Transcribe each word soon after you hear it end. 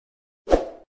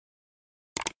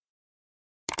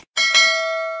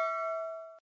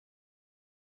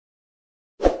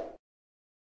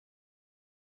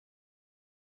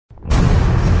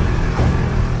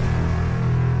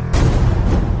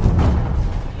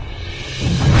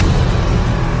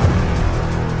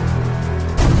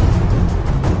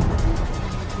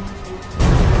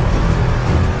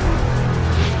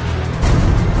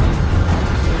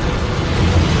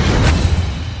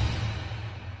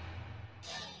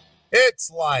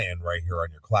It's Lion right here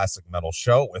on your classic metal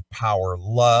show with Power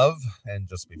Love. And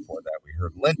just before that, we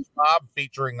heard Lynch Mob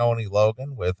featuring Oni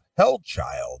Logan with Hell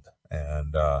Child.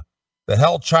 And the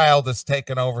Hell Child is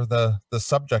taking over the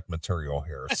subject material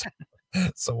here.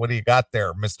 So what do you got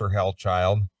there, Mr. Hell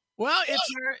Child? Well,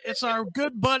 it's our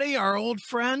good buddy, our old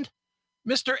friend,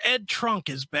 Mr. Ed Trunk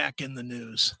is back in the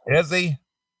news. Is he?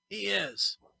 He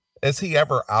is. Is he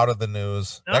ever out of the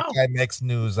news? No. That guy makes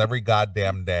news every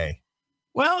goddamn day.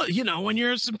 Well, when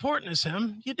you're as important as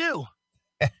him, you do.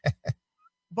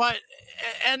 But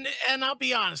and I'll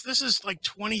be honest, this is like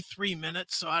 23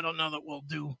 minutes, so I don't know that we'll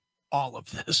do all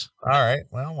of this. All right.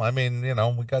 Well, I mean,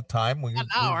 we got time. We've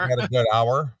hour. got a good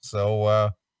hour.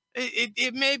 So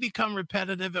it may become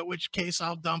repetitive, at which case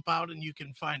I'll dump out and you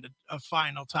can find a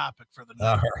final topic for the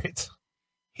night. All right.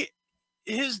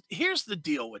 Here's the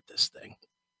deal with this thing.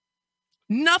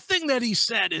 Nothing that he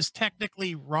said is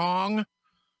technically wrong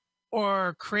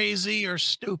or crazy or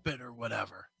stupid or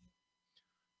whatever.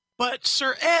 But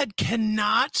Sir Ed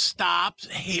cannot stop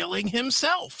hailing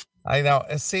himself. I know.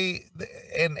 See,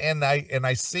 and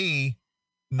I see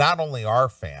not only our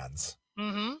fans,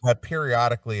 but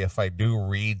periodically, if I do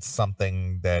read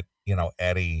something that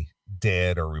Eddie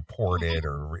did or reported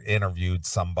or interviewed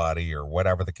somebody or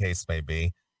whatever the case may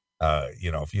be,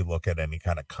 if you look at any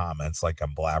kind of comments like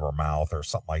on Blabbermouth or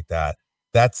something like that,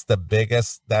 that's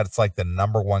like the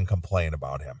number one complaint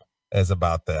about him is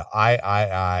about the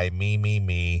I,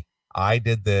 me, I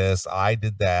did this, I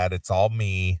did that, it's all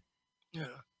me.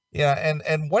 Yeah,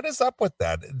 and what is up with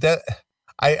that?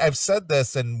 I've said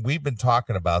this, and we've been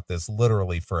talking about this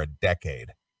literally for a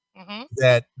decade.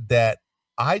 That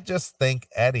I just think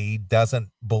Eddie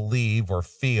doesn't believe or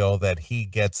feel that he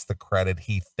gets the credit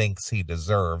he thinks he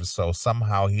deserves. So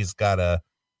somehow he's got to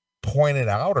point it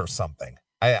out or something.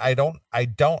 I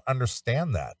don't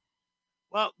understand that.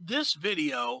 Well, this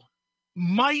video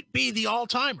might be the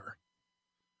all-timer.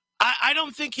 I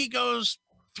don't think he goes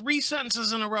 3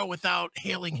 sentences in a row without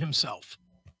hailing himself.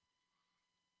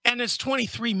 And it's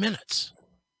 23 minutes.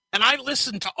 And I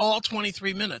listened to all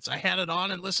 23 minutes. I had it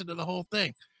on and listened to the whole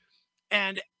thing.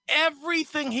 And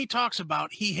everything he talks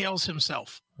about, he hails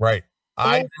himself. Right.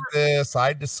 I did this.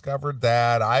 I discovered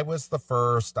that. I was the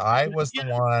first. I was the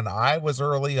one. I was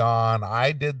early on.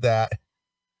 I did that.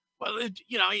 Well,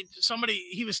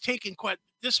 he was taking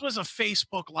this was a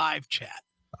Facebook live chat.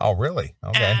 Oh, really?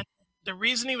 Okay. And the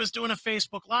reason he was doing a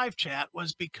Facebook live chat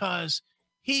was because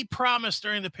he promised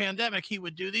during the pandemic he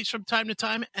would do these from time to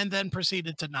time and then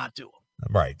proceeded to not do them.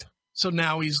 Right. So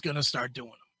now he's going to start doing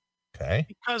them. Okay.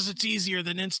 Because it's easier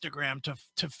than Instagram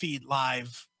to feed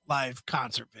live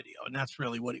concert video. And that's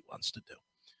really what he wants to do.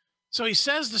 So he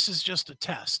says this is just a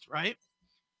test, right?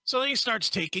 So then he starts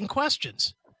taking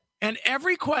questions. And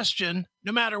every question,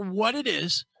 no matter what it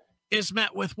is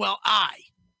met with, well,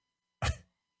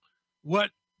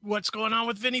 what's going on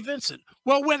with Vinnie Vincent?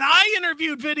 Well, when I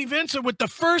interviewed Vinnie Vincent with the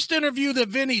first interview that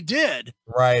Vinnie did.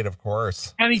 Right, of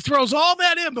course. And he throws all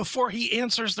that in before he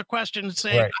answers the question and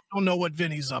saying, right. I don't know what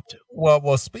Vinnie's up to.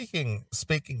 Well, speaking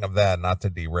of that, not to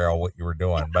derail what you were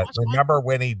doing, but remember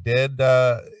when he did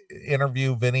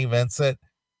interview Vinnie Vincent,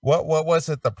 what was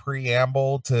it, the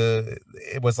preamble to,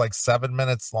 it was like 7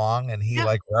 minutes long, and he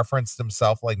like referenced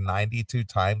himself like 92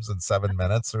 times in 7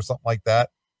 minutes or something like that.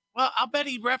 Well, I'll bet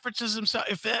he references himself.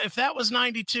 If that was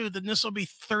 92, then this will be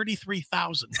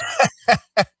 33,000.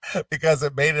 Because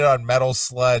it made it on Metal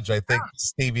Sludge. I think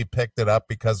Stevie picked it up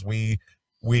because we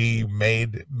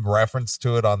made reference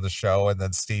to it on the show, and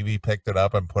then Stevie picked it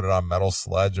up and put it on Metal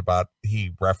Sludge about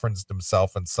he referenced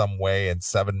himself in some way in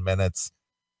 7 minutes,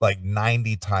 like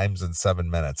 90 times in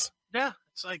 7 minutes. Yeah,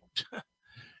 it's like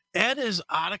Ed is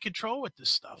out of control with this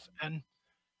stuff.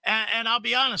 And I'll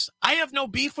be honest, I have no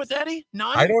beef with Eddie.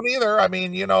 None. I don't either. I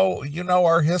mean, you know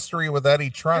our history with Eddie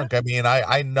Trunk. I mean,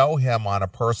 I know him on a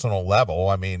personal level.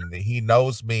 I mean, he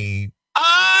knows me.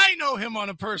 I know him on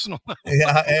a personal level.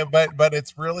 Yeah, but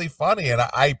it's really funny, and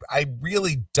I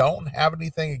really don't have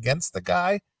anything against the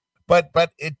guy, but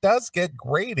it does get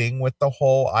grating with the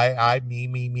whole I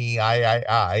me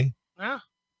I. Yeah.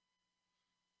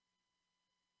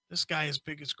 This guy, his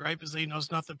biggest gripe is that he knows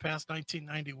nothing past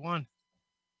 1991.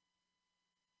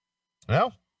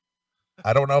 Well,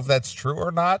 I don't know if that's true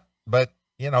or not, but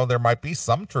there might be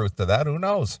some truth to that. Who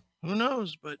knows? Who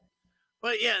knows? But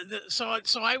yeah. So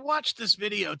I watched this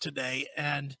video today,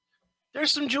 and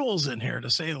there's some jewels in here,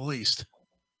 to say the least.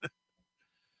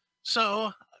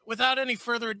 So without any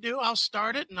further ado, I'll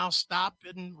start it and I'll stop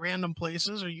in random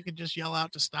places, or you can just yell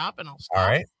out to stop and I'll stop. All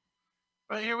right.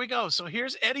 Right, here we go. So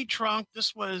here's Eddie Trunk.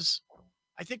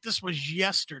 I think this was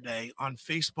yesterday on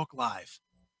Facebook Live.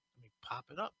 Let me pop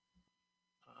it up.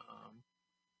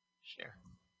 Share.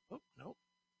 Oh, nope.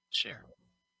 Share.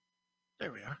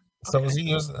 There we are. So Okay. is he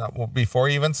using well, before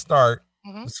you even start?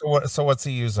 Mm-hmm. So what's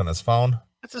he using? His phone?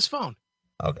 That's his phone.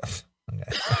 Okay.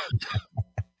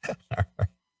 Okay.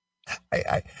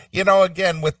 I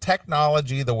again, with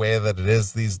technology the way that it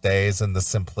is these days and the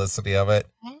simplicity of it,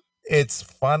 Mhm. it's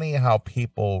funny how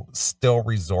people still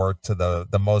resort to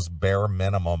the most bare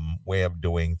minimum way of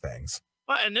doing things.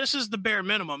 Well, and this is the bare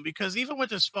minimum because even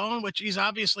with his phone, which he's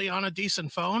obviously on a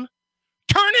decent phone,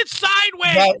 turn it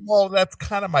sideways. Well, that's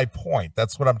kind of my point.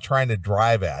 That's what I'm trying to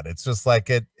drive at. It's just like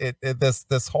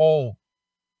this whole,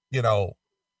 you know,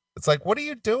 it's like, what are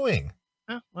you doing?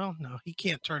 Well, no, he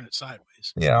can't turn it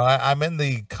sideways. I'm in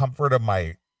the comfort of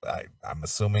I'm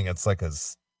assuming it's like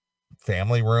his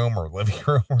family room or living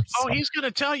room or Oh, something. he's going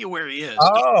to tell you where he is. Don't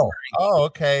Oh, worry.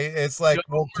 okay. It's like, Don't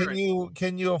well, can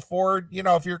worry. you afford,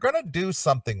 if you're gonna do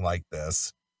something like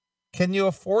this, can you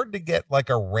afford to get like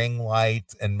a ring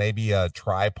light and maybe a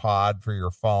tripod for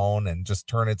your phone and just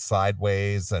turn it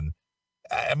sideways? And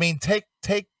I mean, take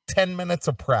 10 minutes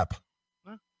of prep.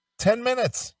 Huh? 10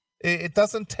 minutes. It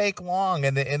doesn't take long,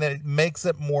 and it makes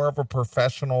it more of a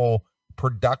professional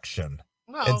production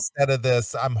Well, instead of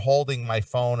this. I'm holding my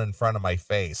phone in front of my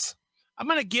face. I'm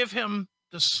going to give him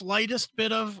the slightest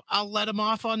bit of I'll let him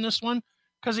off on this one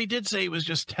because he did say he was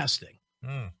just testing.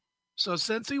 Hmm. So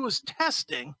since he was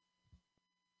testing,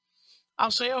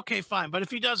 I'll say, okay, fine. But if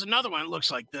he does another one that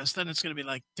looks like this, then it's going to be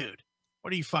like, dude,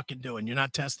 what are you fucking doing? You're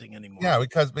not testing anymore. Yeah,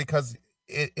 because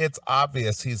it's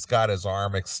obvious he's got his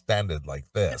arm extended like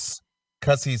Yeah, this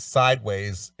because he's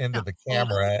sideways into yeah, the hold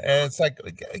camera, and it's like,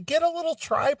 get a little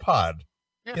tripod.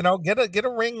 Yeah. Get a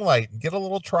ring light, get a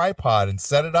little tripod, and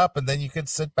set it up, and then you can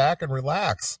sit back and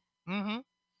relax. Mm-hmm.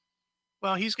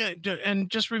 Well, he's going to, and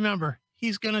just remember,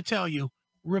 he's going to tell you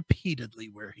repeatedly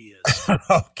where he is.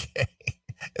 Okay,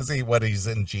 is he what? He's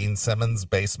in Gene Simmons'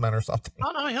 basement or something?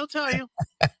 Oh, no, he'll tell you.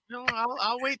 No,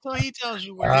 I'll wait till he tells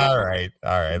you where he is. All right,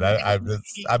 all right.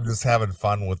 I'm just having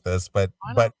fun with this, but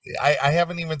I know. but I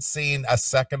haven't even seen a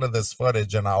second of this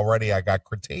footage, and already I got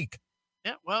critique.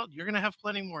 Yeah, well, you're going to have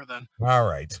plenty more then. All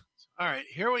right. All right,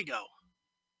 here we go.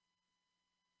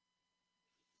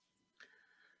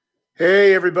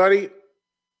 Hey, everybody.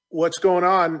 What's going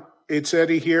on? It's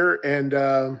Eddie here. And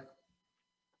well,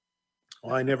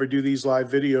 I never do these live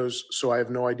videos, so I have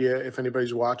no idea if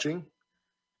anybody's watching.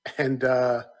 And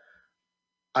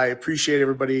I appreciate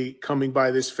everybody coming by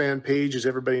this fan page. As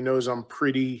everybody knows, I'm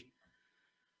pretty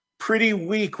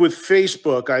weak with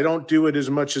Facebook. I don't do it as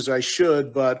much as I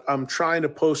should, but I'm trying to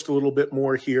post a little bit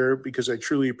more here because I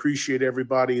truly appreciate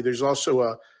everybody. There's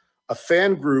also a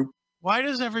fan group. Why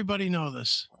does everybody know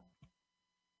this?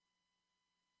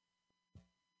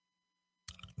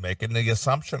 Making the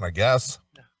assumption, I guess.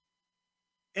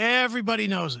 Everybody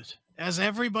knows it, as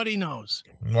everybody knows.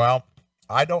 Well,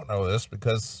 I don't know this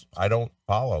because I don't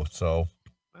follow, so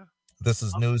this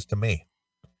is news to me.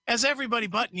 As everybody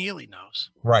but Neely knows.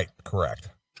 Right, correct.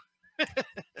 Right.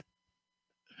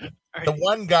 The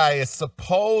one guy is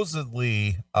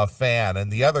supposedly a fan,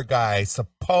 and the other guy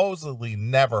supposedly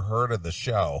never heard of the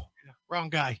show. Wrong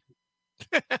guy.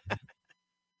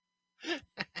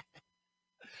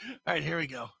 All right, here we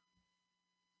go.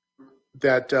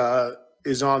 That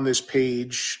is on this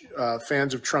page,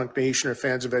 fans of Trunk Nation or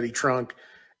fans of Eddie Trunk.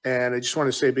 And I just want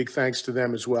to say big thanks to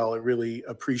them as well. I really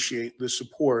appreciate the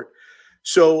support.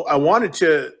 So I wanted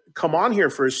to come on here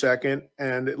for a second,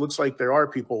 and it looks like there are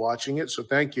people watching it. So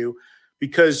thank you.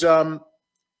 Because,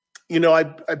 I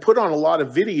put on a lot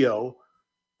of video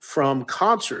from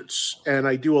concerts, and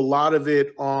I do a lot of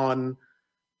it on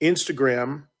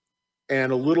Instagram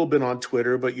and a little bit on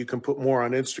Twitter, but you can put more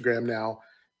on Instagram now.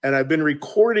 And I've been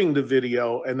recording the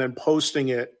video and then posting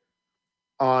it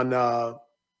on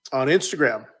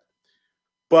Instagram.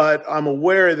 But I'm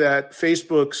aware that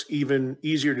Facebook's even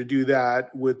easier to do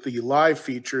that with the live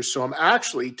feature. So I'm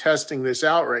actually testing this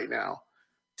out right now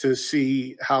to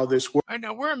see how this works. All right,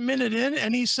 now we're a minute in,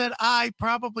 and he said I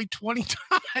probably 20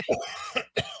 times.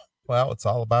 Well, it's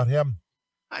all about him.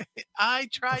 I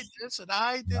tried this, and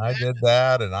I did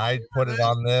that, and I put it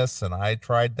on this, and I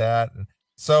tried that. And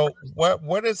so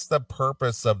what is the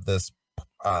purpose of this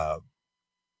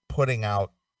putting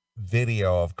out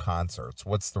video of concerts?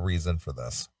 What's the reason for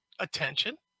this?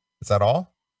 Attention. Is that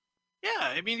all? Yeah,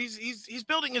 I mean he's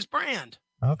building his brand.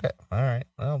 Okay, all right.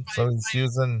 Well, so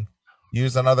he's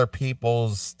using other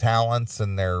people's talents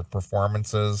and their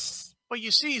performances. Well,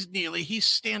 you see, Neely, he's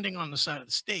standing on the side of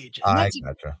the stage. I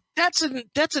gotcha. That's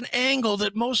an angle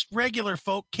that most regular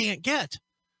folk can't get.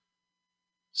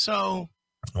 So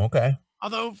okay,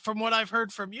 Although from what I've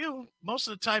heard from you, most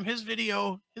of the time his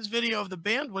video of the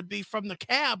band would be from the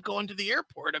cab going to the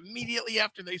airport immediately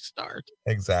after they start.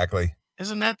 Exactly.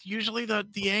 Isn't that usually the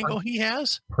angle he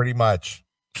has? Pretty much.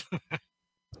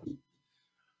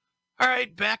 All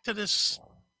right, back to this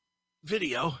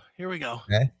video. Here we go.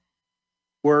 Okay.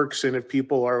 Works, and if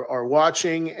people are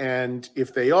watching, and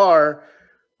if they are,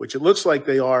 which it looks like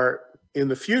they are, in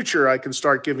the future, I can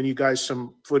start giving you guys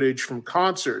some footage from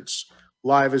concerts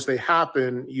live as they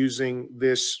happen using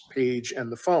this page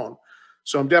and the phone.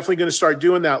 So I'm definitely going to start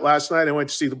doing that. Last night I went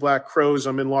to see the Black Crowes.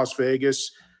 I'm in Las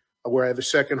Vegas, where I have a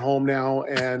second home now,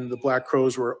 and the Black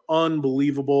Crowes were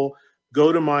unbelievable.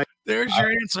 Go to my... There's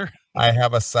your answer. I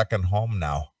have a second home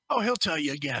now. Oh, he'll tell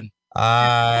you again.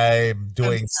 I'm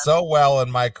doing so well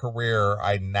in my career.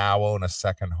 I now own a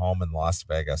second home in Las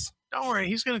Vegas. Don't worry,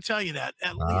 he's going to tell you that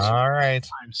at least. All right.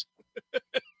 Times.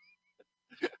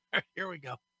 Here we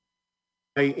go.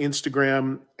 My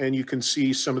Instagram, and you can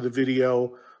see some of the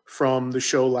video from the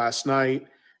show last night.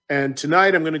 And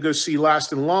tonight I'm going to go see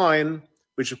Last in Line,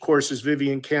 which of course is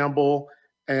Vivian Campbell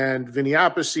and Vinny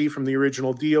Appice from the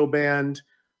original Dio band,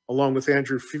 along with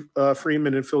Andrew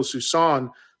Freeman and Phil Soussan.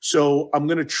 So I'm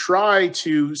going to try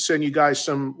to send you guys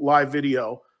some live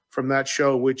video from that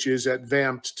show, which is at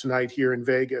Vamped tonight here in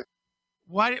Vegas.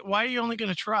 Why are you only going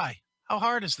to try? How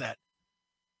hard is that?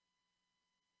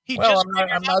 I'm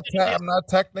not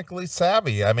technically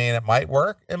savvy. I mean, it might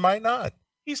work, it might not.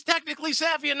 He's technically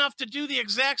savvy enough to do the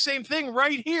exact same thing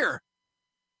right here.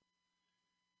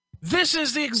 This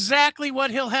is exactly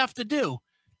what he'll have to do,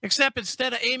 except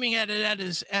instead of aiming at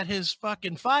it at his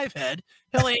fucking 5 head,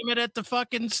 he'll aim it at the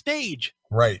fucking stage.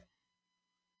 Right.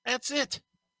 That's it.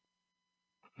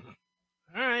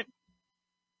 All right.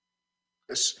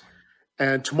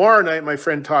 And tomorrow night, my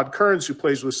friend Todd Kearns, who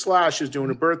plays with Slash, is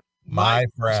doing a birthday. My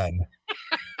friend.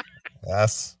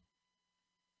 Yes.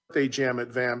 Birthday jam at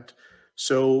Vamped.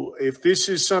 So if this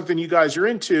is something you guys are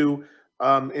into,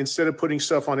 instead of putting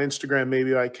stuff on Instagram,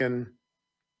 maybe I can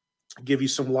give you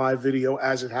some live video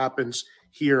as it happens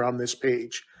here on this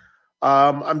page.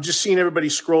 I'm just seeing everybody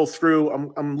scroll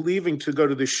through. I'm leaving to go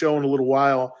to the show in a little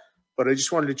while, but I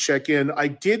just wanted to check in. I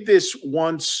did this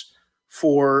once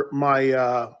for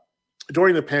my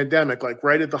during the pandemic, like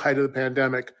right at the height of the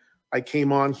pandemic. I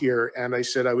came on here and I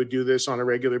said I would do this on a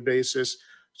regular basis,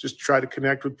 just try to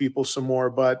connect with people some more,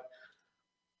 but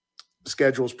the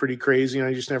schedule's pretty crazy and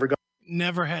I just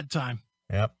never had time.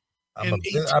 Yep.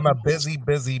 I'm a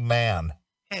busy man.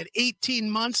 Had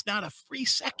 18 months, not a free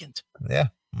second. Yeah,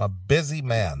 I'm a busy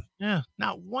man. Yeah,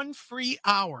 not one free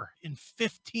hour in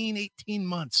 18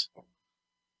 months.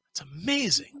 That's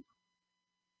amazing.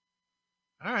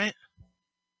 All right.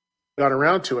 Got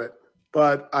around to it.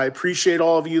 But I appreciate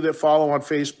all of you that follow on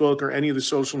Facebook or any of the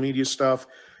social media stuff.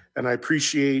 And I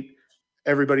appreciate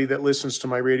everybody that listens to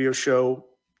my radio show,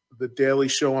 the daily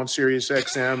show on Sirius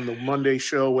XM, the Monday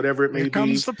show, whatever it may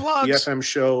be. The plugs. The FM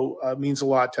show means a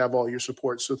lot to have all your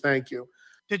support. So thank you.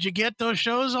 Did you get those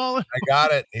shows all? I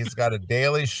got it. He's got a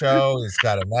daily show. He's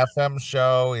got an FM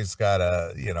show. He's got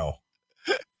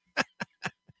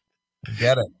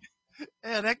get it.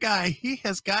 Yeah, that guy, he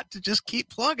has got to just keep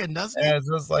plugging, doesn't he? Yeah, it's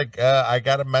just like, I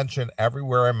got to mention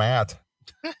everywhere I'm at.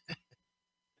 All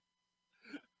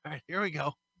right, here we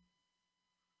go.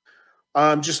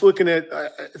 I'm just looking at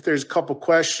if there's a couple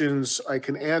questions I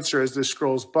can answer as this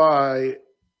scrolls by.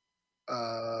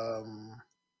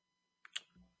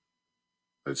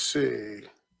 Let's see.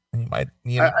 I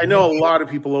know a lot of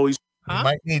people always.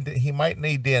 He might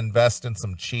need to invest in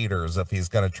some cheaters if he's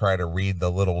going to try to read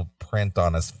the little print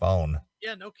on his phone.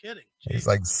 Yeah, no kidding. Jeez. He's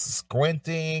like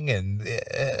squinting and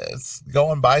it's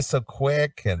going by so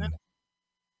quick. And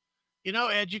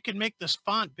Ed, you can make this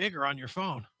font bigger on your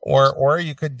phone, or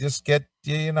you could just get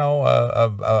a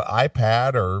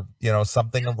iPad or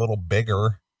something a little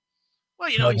bigger. Well,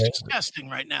 he's just testing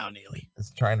right now, Neely.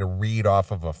 He's trying to read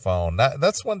off of a phone.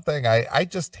 That's one thing I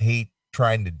just hate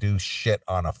trying to do shit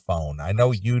on a phone. I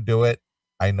know you do it.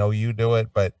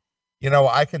 But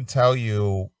I can tell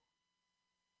you,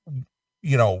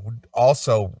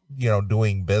 also,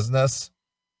 doing business,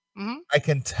 mm-hmm. I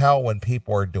can tell when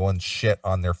people are doing shit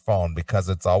on their phone because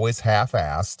it's always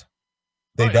half-assed.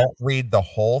 They don't read the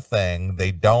whole thing.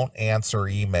 They don't answer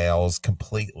emails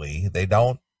completely. They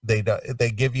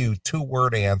give you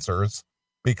 2-word answers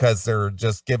because they're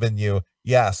just giving you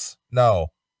yes, no,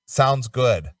 sounds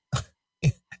good.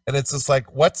 And it's just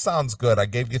like, what sounds good? I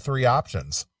gave you 3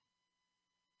 options.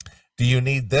 Do you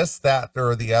need this, that,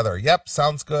 or the other? Yep,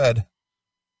 sounds good.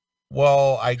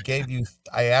 Well, I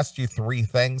asked you 3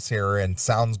 things here, and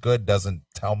sounds good doesn't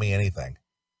tell me anything.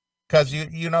 Because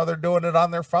they're doing it on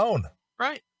their phone.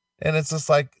 Right. And it's just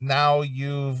like, now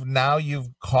you've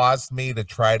caused me to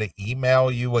try to email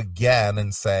you again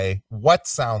and say, what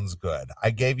sounds good?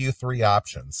 I gave you 3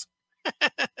 options.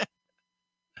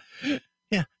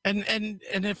 Yeah. And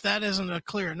if that isn't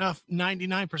clear enough,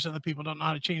 99% of the people don't know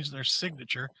how to change their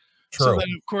signature. True. So then,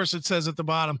 of course, it says at the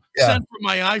bottom, Yeah. send from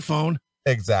my iPhone.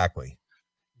 Exactly.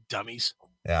 Dummies.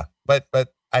 Yeah. But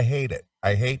I hate it.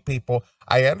 I hate people.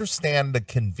 I understand the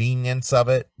convenience of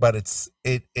it, but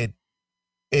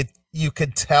you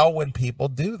could tell when people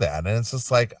do that. And it's just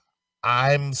like,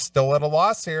 I'm still at a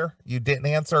loss here. You didn't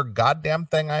answer a goddamn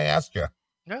thing I asked you.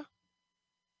 Yeah.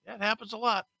 That happens a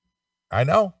lot. I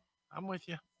know. I'm with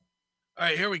you. All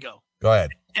right, here we go. Go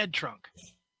ahead. Ed Trunk.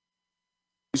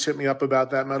 He's hit me up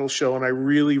about that metal show, and I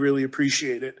really, really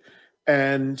appreciate it.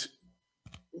 And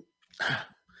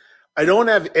I don't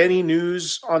have any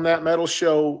news on that metal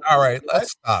show. All right,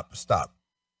 let's stop.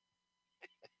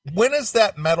 When is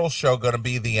that metal show going to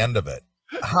be the end of it?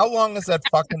 How long is that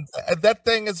fucking that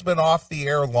thing has been off the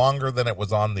air longer than it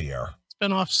was on the air? It's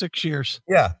been off 6 years.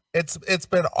 Yeah, it's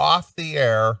been off the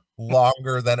air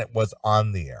longer than it was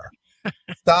on the air.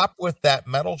 Stop with that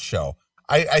metal show.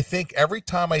 I think every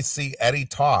time I see Eddie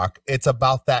talk, it's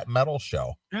about that metal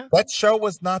show. Yeah. That show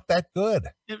was not that good.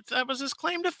 That was his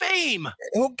claim to fame.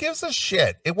 Who gives a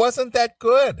shit? It wasn't that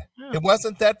good. Yeah. It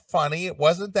wasn't that funny. It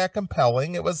wasn't that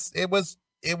compelling. It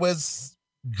was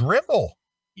drivel.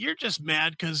 You're just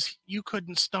mad because you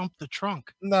couldn't stump the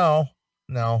trunk. No.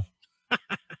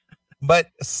 But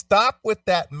stop with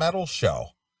that metal show.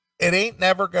 It ain't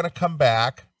never going to come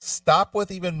back. Stop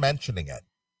with even mentioning it.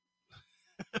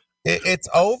 It's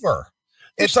over.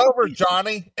 It's over,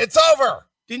 Johnny. It's over.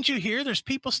 Didn't you hear? There's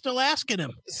people still asking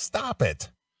him. Stop it.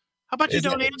 How about you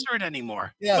don't answer it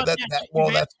anymore? Yeah,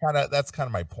 that's kind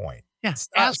of my point. Yeah,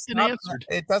 asked and answered.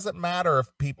 It doesn't matter if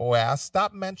people ask.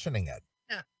 Stop mentioning it.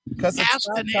 Yeah, because it's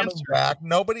not coming back.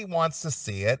 Nobody wants to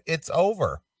see it. It's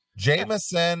over.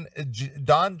 Jameson,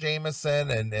 Don Jameson,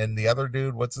 and the other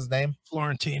dude, what's his name?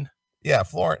 Florentine. Yeah,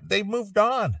 They moved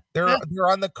on. They're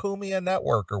on the Kumia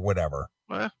network or whatever.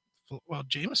 Well,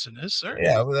 Jameson is, sir.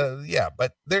 Yeah,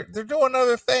 but they're doing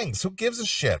other things. Who gives a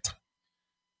shit?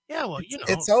 Yeah, well,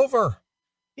 it's over.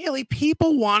 Neely,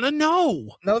 people want to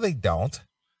know. No, they don't.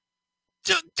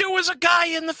 There was a guy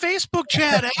in the Facebook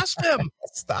chat. Ask him.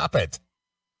 Stop it.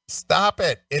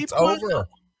 It's over.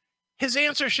 His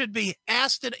answer should be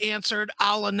asked and answered.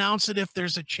 I'll announce it if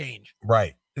there's a change.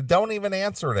 Right. Don't even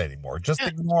answer it anymore. Just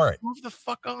ignore it. Move the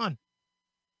fuck on.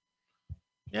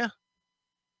 Yeah.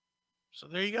 So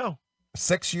there you go.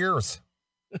 6 years.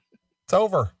 It's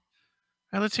over. All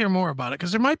right, let's hear more about it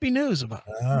because there might be news about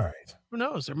it. All right. Who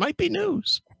knows? There might be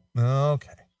news.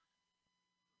 Okay.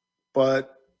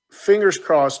 But fingers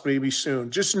crossed, maybe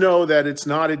soon. Just know that it's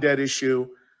not a dead issue.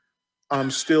 I'm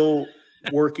still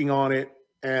working on it,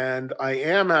 and I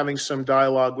am having some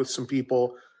dialogue with some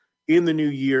people in the new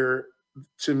year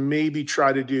to maybe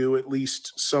try to do at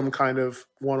least some kind of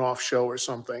one-off show or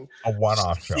something. A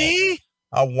one-off show. See?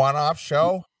 A one-off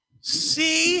show?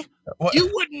 See? What? You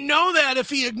wouldn't know that if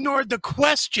he ignored the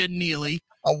question, Neely.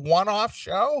 A one-off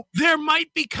show? There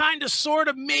might be kind of, sort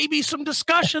of, maybe some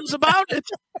discussions about it.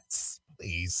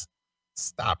 Please.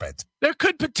 Stop it. There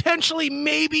could potentially,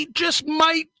 maybe, just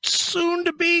might, soon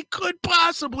to be, could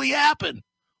possibly happen.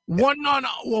 A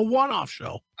one-off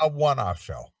show. A one-off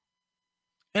show.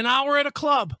 An hour at a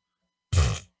club.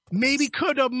 Maybe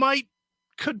could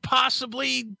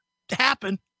possibly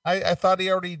happen. I thought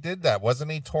he already did that. Wasn't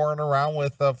he touring around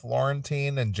with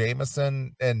Florentine and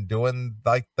Jameson and doing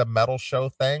like the metal show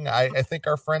thing? I think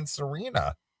our friend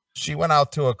Serena, she went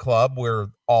out to a club where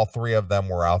all 3 of them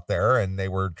were out there and they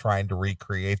were trying to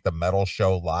recreate the metal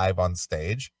show live on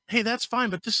stage. Hey, that's fine,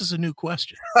 but this is a new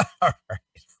question. All right,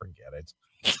 forget it.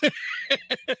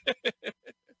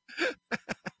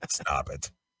 Stop it.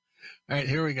 All right,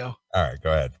 here we go. All right,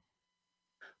 go ahead.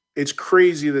 It's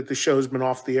crazy that the show's been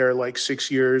off the air like 6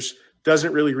 years,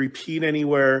 doesn't really repeat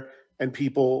anywhere, and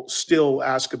people still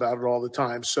ask about it all the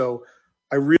time. So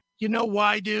You know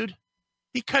why, dude?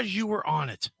 Because you were on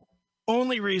it.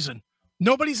 Only reason.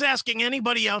 Nobody's asking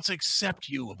anybody else except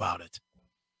you about it.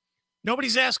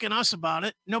 Nobody's asking us about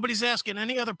it. Nobody's asking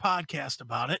any other podcast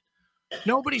about it.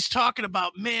 Nobody's talking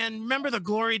about, man, remember the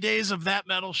glory days of that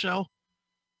metal show?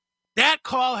 That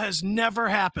call has never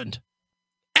happened.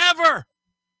 Ever.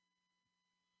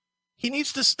 He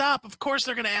needs to stop. Of course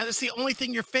they're going to ask. It's the only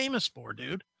thing you're famous for,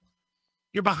 dude.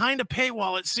 You're behind a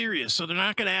paywall at Sirius, so they're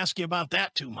not going to ask you about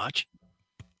that too much.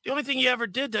 The only thing you ever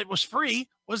did that was free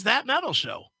was that metal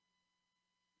show.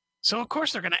 So, of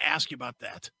course, they're going to ask you about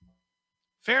that.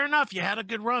 Fair enough. You had a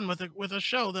good run with a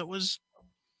show that was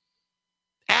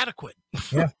adequate.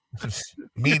 Yeah.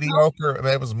 Mediocre.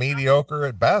 It was mediocre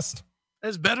at best.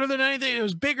 It's better than anything. It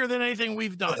was bigger than anything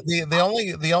we've done.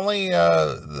 The only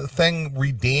thing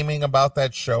redeeming about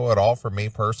that show at all for me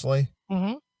personally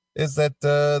is that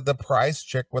the prize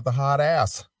chick with the hot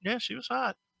ass. Yeah, she was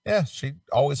hot. Yeah, she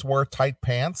always wore tight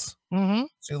pants.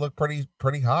 She looked pretty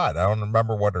hot. I don't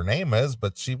remember what her name is,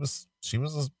 but she was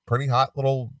a pretty hot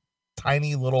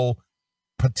tiny little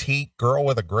petite girl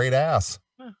with a great ass.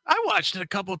 I watched it a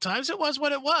couple of times. It was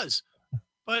what it was.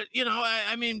 But, you know,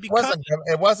 I mean, because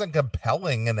it wasn't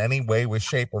compelling in any way,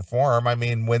 shape, or form. I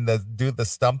mean, when the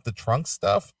stump the trunk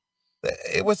stuff,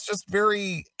 it was just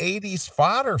very 80s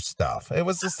fodder stuff. It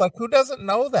was just like, who doesn't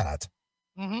know that?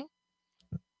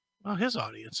 Well, his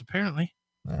audience, apparently.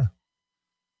 Yeah.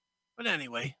 But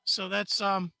anyway, so that's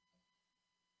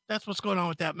what's going on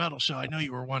with that metal show. I know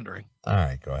you were wondering. All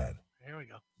right, go ahead. Here we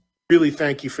go. Really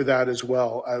thank you for that as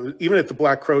well. Even at the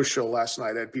Black Crow show last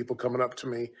night, I had people coming up to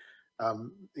me,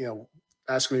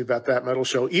 asking me about that metal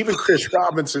show. Even Chris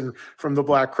Robinson from the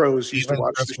Black Crows used to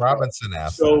watch Chris the show. Robinson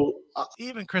asked. So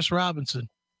even Chris Robinson.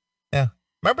 Yeah.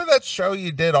 Remember that show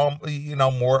you did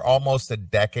almost a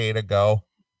decade ago?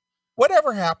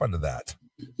 Whatever happened to that?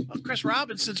 Well, Chris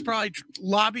Robinson's probably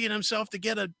lobbying himself to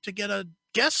get a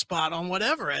guest spot on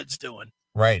whatever Ed's doing.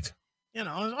 Right. You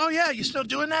know, oh yeah, you still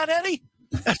doing that, Eddie?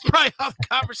 That's probably how the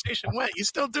conversation went. You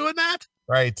still doing that?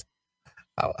 Right.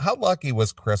 How lucky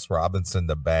was Chris Robinson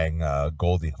to bang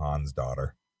Goldie Hawn's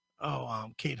daughter? Oh,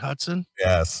 Kate Hudson.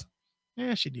 Yes.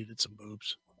 Yeah, she needed some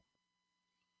boobs.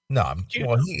 No,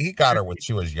 he got her when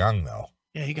she was young, though.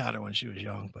 Yeah, he got her when she was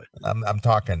young, but I'm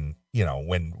talking,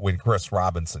 when Chris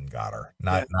Robinson got her,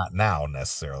 not now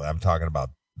necessarily. I'm talking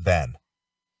about then.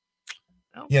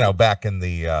 Back in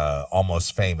the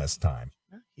Almost Famous time.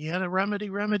 He had a remedy.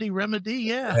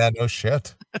 Yeah. Yeah, no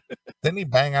shit. Didn't he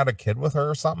bang out a kid with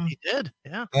her or something? He did.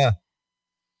 Yeah. Yeah.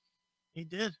 He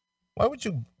did. Why would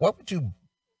you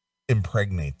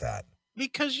impregnate that?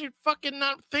 Because you're fucking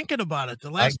not thinking about it. The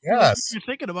last thing you're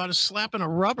thinking about is slapping a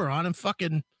rubber on and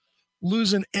fucking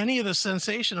losing any of the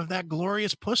sensation of that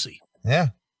glorious pussy. Yeah.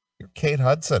 You're Kate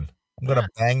Hudson. I'm going to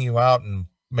bang you out and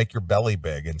make your belly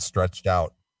big and stretched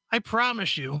out. I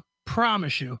promise you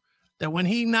that when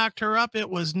he knocked her up, it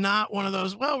was not one of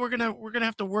those, well, we're going to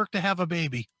have to work to have a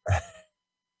baby.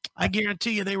 I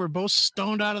guarantee you they were both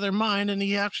stoned out of their mind and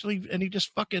he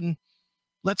just fucking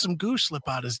let some goose slip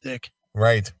out his dick.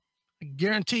 Right. I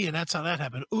guarantee you that's how that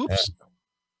happened. Oops. Yeah.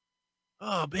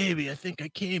 Oh, baby, I think I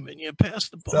came and you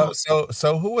passed the ball.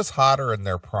 So who was hotter in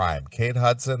their prime, Kate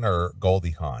Hudson or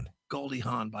Goldie Hawn? Goldie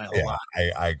Hawn by a lot.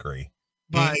 I agree.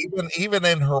 But even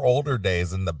in her older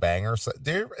days in the Banger,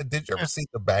 did you ever see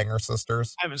the Banger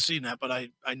Sisters? I haven't seen that, but I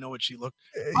know what she looked.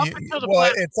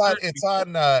 It's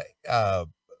on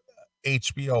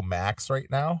HBO Max right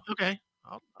now. Okay,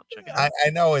 I'll check it out. I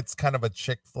know it's kind of a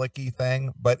chick flicky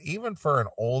thing, but even for an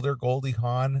older Goldie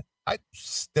Hawn,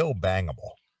 still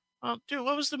bangable. Oh, dude,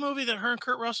 what was the movie that her and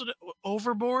Kurt Russell did?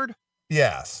 Overboard?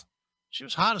 Yes. She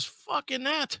was hot as fuck in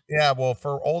that. Yeah, well,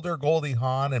 for older Goldie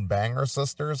Hawn and Banger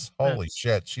Sisters, holy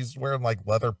shit, she's wearing like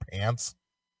leather pants.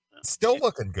 Still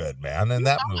looking good, man, in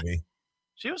that movie.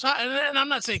 She was hot, and I'm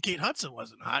not saying Kate Hudson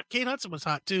wasn't hot. Kate Hudson was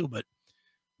hot too, but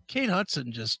Kate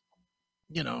Hudson just,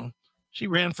 she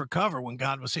ran for cover when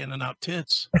God was handing out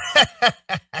tits.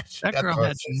 That girl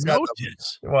had no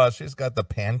tits. Well, she's got the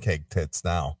pancake tits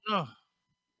now. Oh.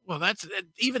 Well, that's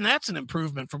an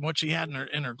improvement from what she had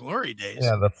in her glory days.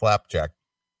 Yeah, the flapjack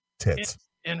tits.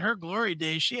 In her glory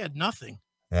days, she had nothing.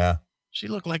 Yeah, she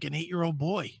looked like an 8-year-old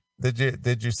boy.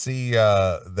 Did you see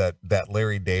that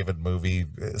Larry David movie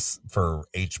for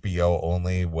HBO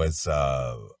only was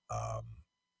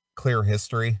Clear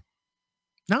History?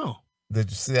 No.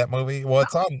 Did you see that movie? Well,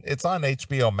 it's on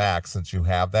HBO Max since you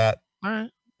have that. All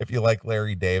right. If you like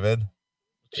Larry David.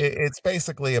 It's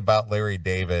basically about Larry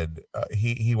David.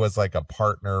 He was like a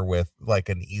partner with like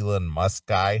an Elon Musk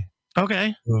guy.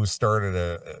 Okay. Who started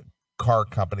a car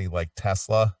company like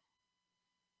Tesla.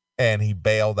 And he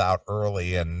bailed out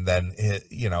early and then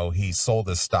he sold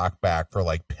his stock back for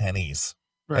like pennies.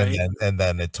 Right. And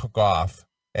then it took off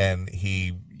and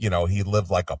he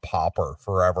lived like a pauper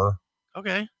forever.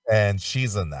 Okay. And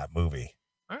she's in that movie.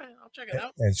 All right, I'll check it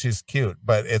out. And she's cute,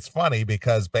 but it's funny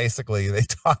because basically they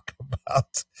talk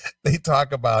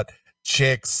about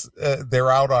chicks. They're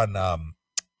out on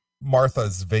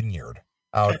Martha's Vineyard,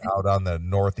 out on the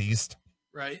Northeast,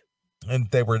 right? And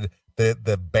they were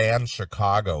the band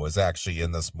Chicago is actually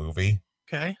in this movie.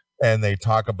 Okay, and they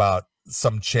talk about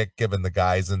some chick giving the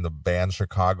guys in the band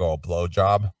Chicago a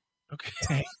blowjob.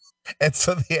 Okay. And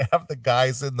so they have the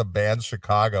guys in the band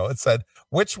Chicago and said,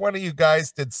 which one of you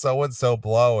guys did so-and-so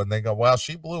blow? And they go, well,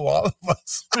 she blew all of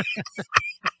us.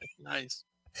 Nice.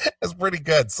 It's pretty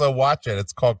good. So watch it.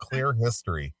 It's called Clear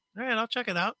History. All right, I'll check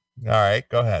it out. All right,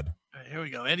 go ahead. All right, here we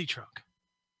go. Eddie Trunk.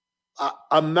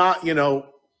 I'm not,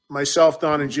 myself,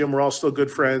 Don, and Jim, we're all still good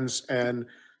friends and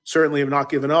certainly have not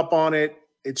given up on it.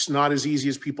 It's not as easy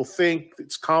as people think.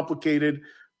 It's complicated,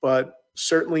 but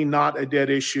certainly not a dead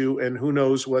issue. And who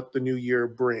knows what the new year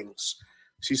brings.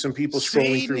 See some people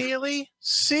scrolling through. Neely?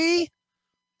 See?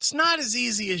 It's not as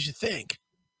easy as you think.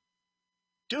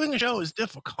 Doing a show is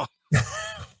difficult.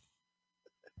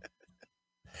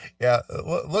 Yeah,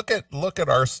 look at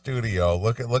our studio.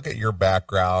 Look at your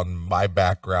background, my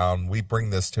background. We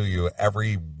bring this to you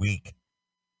every week.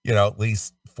 At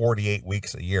least 48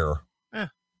 weeks a year. Yeah.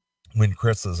 When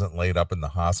Chris isn't laid up in the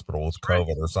hospital with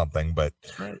COVID or something, but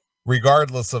right.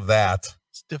 Regardless of that,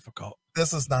 it's difficult.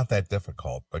 This is not that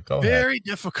difficult, but go ahead. Very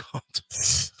difficult.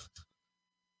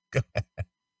 Go ahead.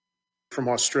 From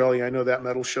Australia, I know that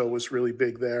metal show was really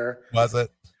big there. Was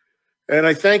it? And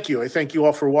I thank you. I thank you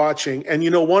all for watching. And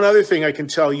one other thing I can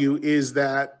tell you is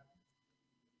that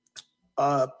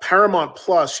Paramount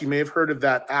Plus, you may have heard of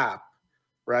that app,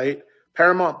 right?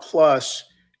 Paramount Plus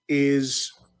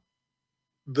is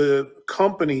the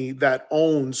company that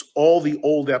owns all the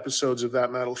old episodes of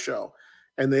that metal show.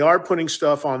 And they are putting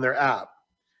stuff on their app.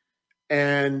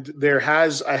 And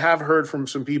I have heard from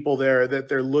some people there that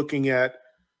they're looking at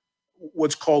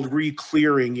what's called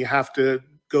re-clearing. You have to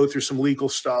go through some legal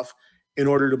stuff in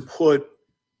order to put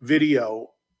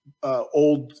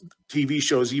old TV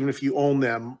shows, even if you own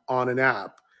them, on an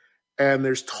app. And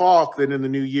there's talk that in the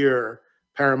new year,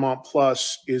 Paramount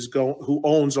Plus who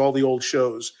owns all the old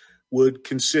shows, would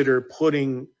consider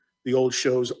putting the old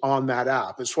shows on that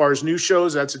app. As far as new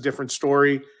shows, that's a different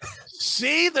story.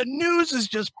 See, the news is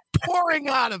just pouring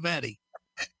out of Eddie.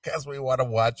 Because we want to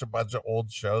watch a bunch of old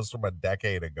shows from a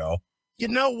decade ago. You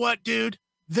know what, dude?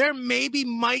 There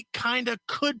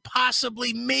could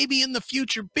possibly, maybe in the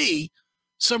future be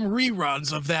some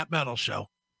reruns of that metal show.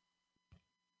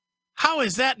 How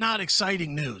is that not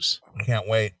exciting news? Can't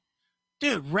wait.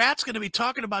 Dude, Rat's going to be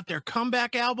talking about their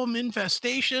comeback album,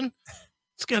 Infestation.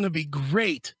 It's going to be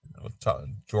great.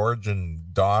 George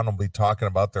and Dawn will be talking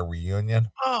about their reunion.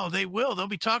 Oh, they will. They'll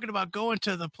be talking about going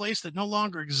to the place that no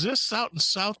longer exists out in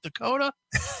South Dakota.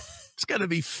 It's going to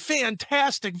be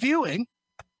fantastic viewing.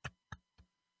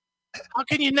 How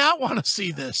can you not want to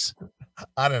see this?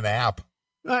 On an app.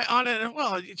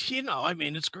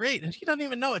 It's great. And he doesn't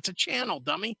even know it's a channel,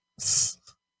 dummy. It's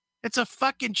a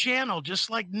fucking channel,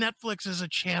 just like Netflix is a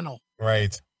channel.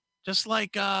 Right. Just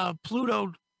like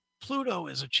Pluto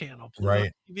is a channel. Pluto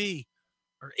right. TV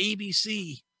or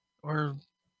ABC or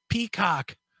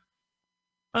Peacock.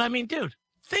 But dude,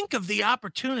 think of the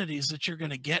opportunities that you're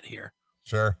going to get here.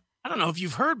 Sure. I don't know if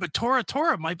you've heard, but Tora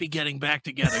might be getting back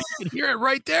together. You can hear it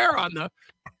right there on the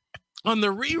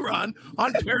rerun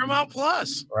on Paramount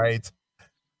Plus. Right.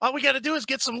 All we got to do is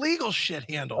get some legal shit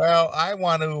handled. Well, I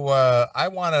want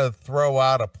to throw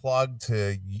out a plug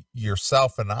to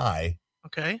yourself and I.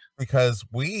 Okay. Because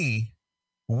you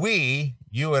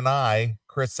and I,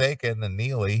 Chris Aiken and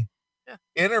Neely,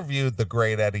 interviewed the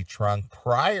great Eddie Trunk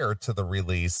prior to the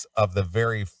release of the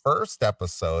very first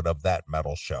episode of that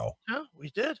metal show. Yeah,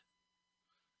 we did.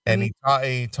 And he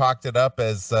talked it up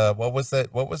as what was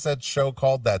that show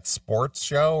called? That sports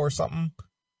show or something?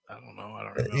 I don't know. I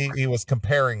don't remember. He was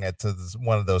comparing it to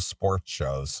one of those sports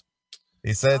shows.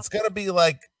 He said it's going to be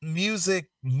like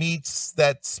music meets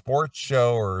that sports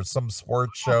show or some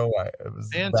sports show. It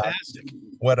was fantastic.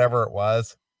 Whatever it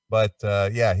was. But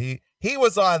he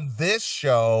was on this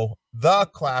show, the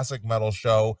Classic Metal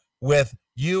Show, with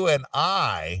you and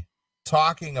I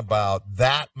talking about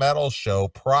that metal show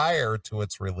prior to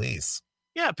its release.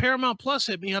 Yeah, Paramount Plus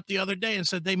hit me up the other day and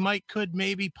said they could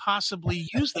possibly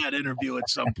use that interview at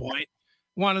some point.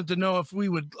 Wanted to know if we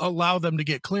would allow them to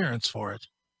get clearance for it.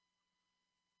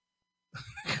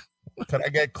 Could I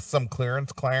get some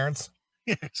clearance?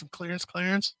 Yeah, some clearance.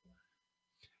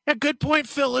 Yeah, good point,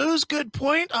 Phil Ooze. Good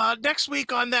point. Next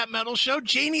week on that metal show,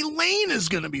 Janie Lane is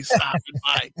going to be stopping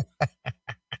by.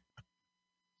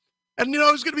 And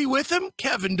who's going to be with him?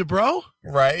 Kevin DeBro.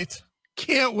 Right.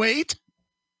 Can't wait.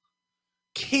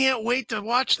 Can't wait to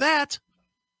watch that.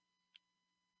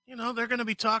 They're going to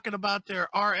be talking about their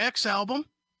RX album.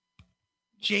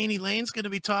 Janie Lane's going to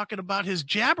be talking about his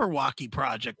Jabberwocky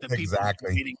project that people are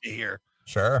waiting to hear.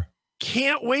 Sure.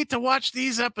 Can't wait to watch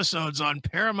these episodes on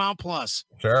Paramount Plus.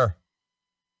 Sure.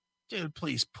 Dude,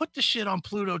 please put the shit on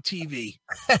Pluto TV.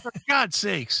 For God's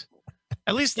sakes.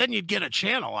 At least then you'd get a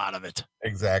channel out of it.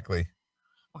 Exactly.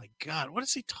 My God, what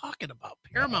is he talking about?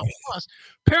 Paramount Plus.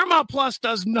 Paramount Plus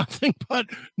does nothing but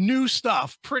new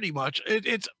stuff, pretty much.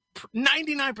 It's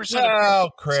 99%. Well,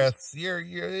 Chris,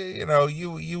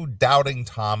 you doubting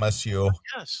Thomas,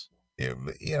 Yes.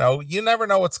 you never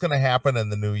know what's going to happen in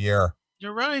the new year.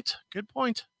 You're right. Good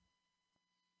point.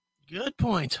 Good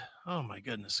point. Oh my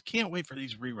goodness. Can't wait for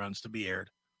these reruns to be aired.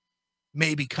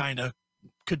 Maybe kind of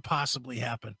could possibly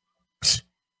happen.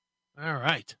 All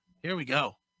right. Here we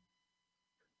go.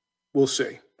 We'll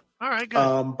see. All right,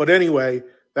 good. But anyway,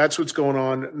 that's what's going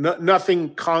on.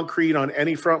 Nothing concrete on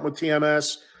any front with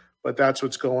TMS, but that's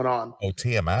what's going on. Oh,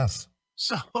 TMS.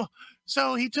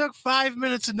 So he took 5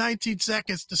 minutes and 19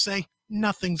 seconds to say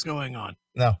nothing's going on.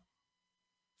 No.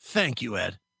 Thank you,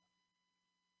 Ed.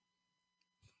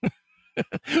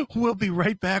 We'll be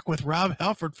right back with Rob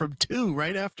Halford from 2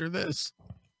 right after this.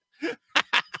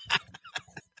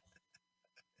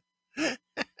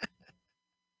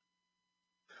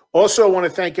 Also, I want to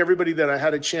thank everybody that I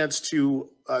had a chance to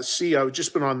see. I've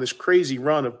just been on this crazy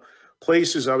run of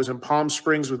places. I was in Palm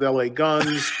Springs with LA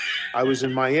Guns. I was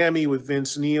in Miami with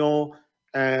Vince Neil.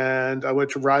 And I went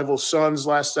to Rival Sons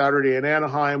last Saturday in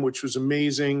Anaheim, which was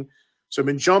amazing. So I've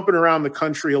been jumping around the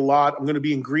country a lot. I'm going to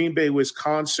be in Green Bay,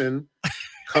 Wisconsin,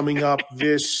 coming up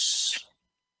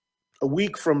a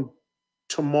week from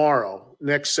tomorrow,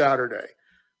 next Saturday,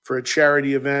 for a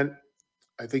charity event.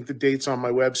 I think the date's on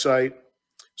my website.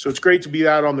 So it's great to be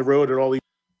out on the road at all these.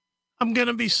 I'm going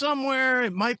to be somewhere.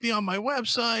 It might be on my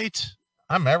website.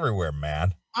 I'm everywhere,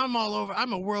 man. I'm all over.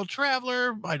 I'm a world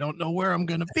traveler. I don't know where I'm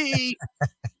going to be.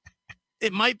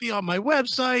 It might be on my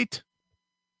website.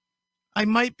 I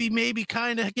might be maybe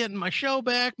kind of getting my show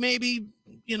back. Maybe,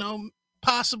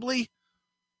 possibly.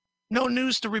 No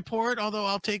news to report, although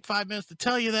I'll take 5 minutes to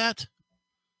tell you that.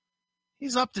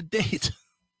 He's up to date.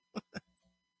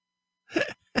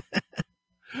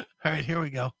 All right, here we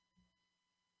go.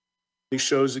 These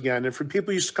shows again. And for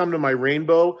people who used to come to my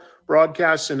Rainbow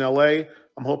broadcasts in LA,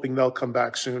 I'm hoping they'll come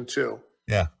back soon too.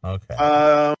 Yeah.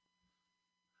 Okay.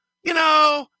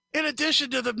 In addition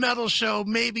to the metal show,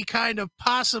 maybe kind of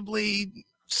possibly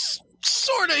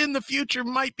sort of in the future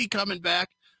might be coming back.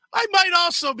 I might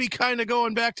also be kind of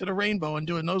going back to the Rainbow and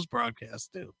doing those broadcasts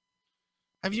too.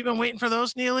 Have you been waiting for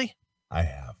those, Neely? I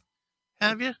have.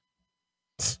 Have you?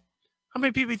 How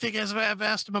many people do you think have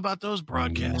asked him about those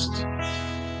broadcasts?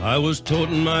 I was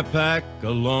toting my pack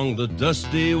along the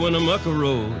dusty Winnemucca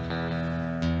Road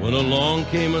when along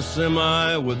came a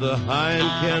semi with a high and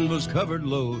canvas-covered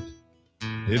load.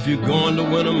 If you're going to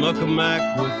Winnemucca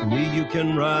Mac with me, you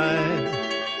can ride.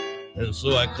 And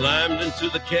so I climbed into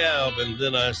the cab and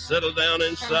then I settled down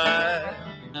inside.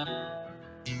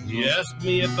 He asked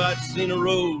me if I'd seen a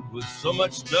road with so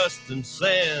much dust and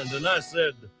sand, and I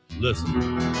said,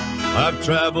 listen, I've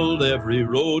traveled every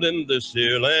road in this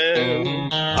here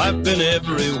land. I've been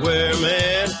everywhere,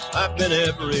 man. I've been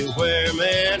everywhere,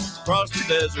 man. Across the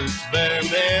deserts bare,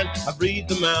 man. I breathed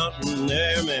the mountain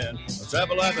air, man. I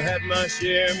travel, I've had my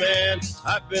share, man.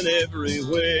 I've been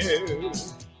everywhere.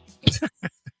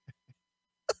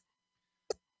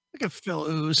 Look at Phil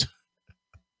Ooze.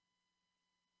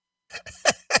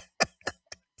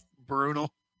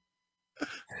 Brutal.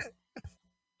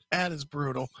 That is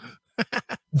brutal.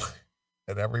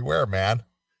 And everywhere, man.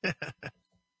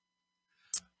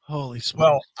 Holy smokes.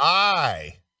 Well,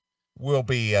 I will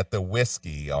be at the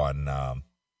Whiskey on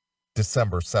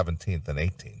December 17th and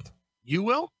 18th. You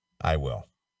will? I will.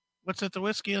 What's at the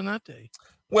Whiskey on that day?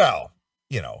 Well,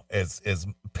 as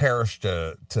perish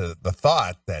to the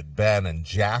thought that Ben and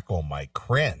Jackal might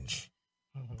cringe.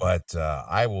 Mm-hmm. But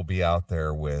I will be out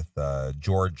there with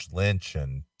George Lynch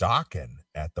and Dawkin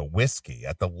at the Whiskey,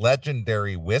 at the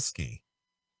legendary Whiskey,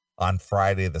 on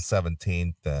Friday the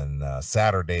 17th and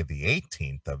Saturday the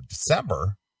 18th of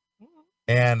December.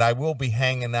 And I will be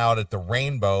hanging out at the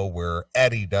Rainbow where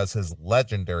Eddie does his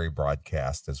legendary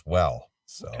broadcast as well.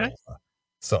 So, okay.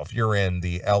 So if you're in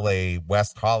the LA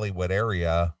West Hollywood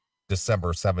area,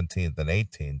 December 17th and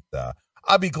 18th,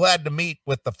 I'll be glad to meet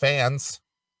with the fans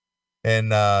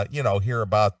and, hear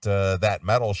about that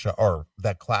metal show, or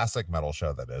that classic metal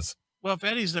show that is. Well, if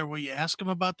Eddie's there, will you ask him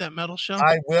about that metal show?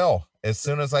 I will. As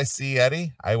soon as I see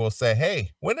Eddie, I will say,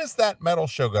 hey, when is that metal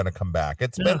show going to come back?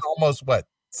 It's been almost,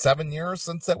 7 years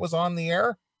since it was on the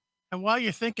air? And while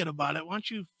you're thinking about it, why don't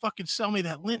you fucking sell me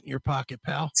that lint in your pocket,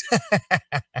 pal?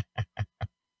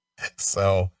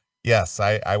 So, yes,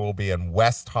 I will be in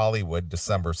West Hollywood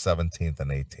December 17th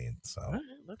and 18th. So, all right,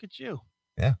 look at you.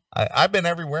 Yeah, I've been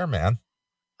everywhere, man.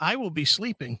 I will be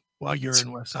sleeping while you're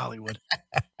in West Hollywood.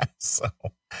 So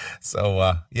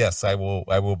yes, I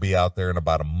will be out there in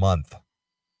about a month.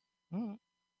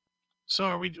 So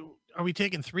are we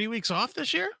taking 3 weeks off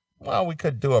this year? Well, we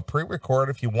could do a pre-record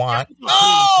if you want. Yeah,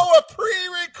 a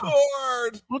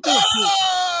pre-record! We'll do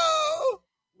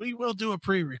we will do a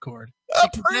pre-record. A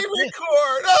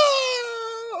pre-record!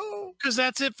 Because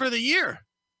that's it for the year.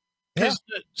 Because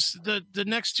the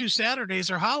next 2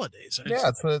 Saturdays are holidays.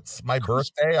 It's my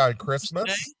birthday on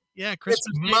Christmas. Yeah, Christmas.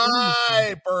 It's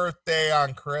my birthday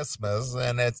on Christmas,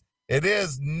 and it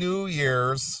is New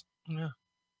Year's. Yeah.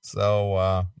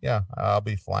 So I'll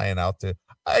be flying out to.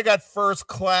 I got first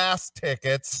class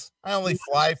tickets. I only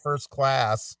fly first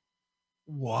class.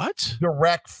 What?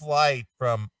 Direct flight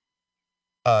from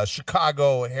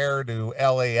Chicago O'Hare to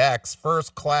LAX,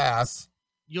 first class.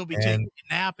 You'll be taking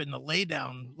a nap in the lay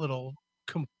down little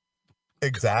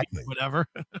exactly whatever.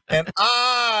 And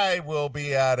I will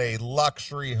be at a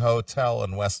luxury hotel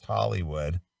in West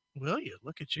Hollywood. Will you?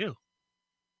 Look at you.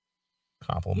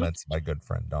 Compliments my good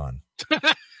friend Don.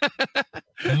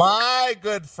 My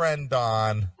good friend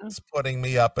Don is putting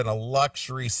me up in a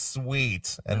luxury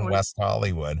suite in West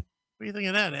Hollywood. What do you think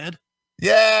of that, Ed?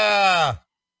 Yeah.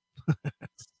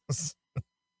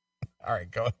 All right,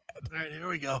 go ahead. All right, here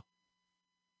we go.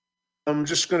 I'm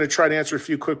just going to try to answer a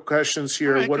few quick questions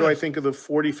here. Right, what do I think of the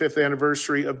 45th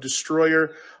anniversary of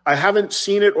Destroyer? I haven't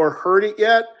seen it or heard it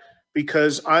yet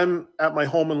because I'm at my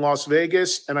home in Las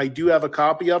Vegas, and I do have a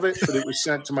copy of it, but it was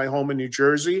sent to my home in New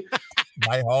Jersey.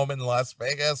 My home in Las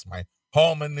Vegas, my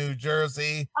home in New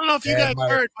Jersey. I don't know if you guys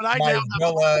heard, but I my now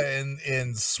villa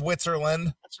in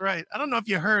Switzerland. That's right. I don't know if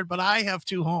you heard, but I have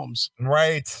 2 homes.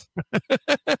 Right.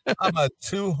 I'm a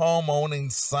 2-home owning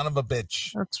son of a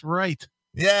bitch. That's right.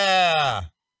 Yeah.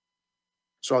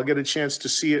 So I'll get a chance to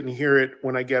see it and hear it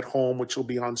when I get home, which will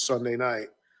be on Sunday night.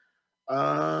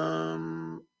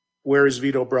 Where is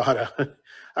Vito Bratta?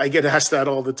 I get asked that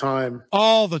all the time.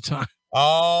 All the time.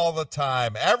 All the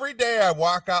time. Every day I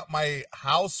walk out my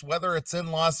house, whether it's in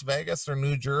Las Vegas or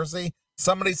New Jersey,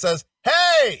 somebody says,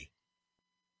 "Hey,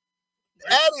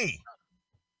 Eddie,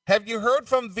 have you heard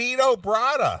from Vito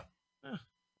Bratta?"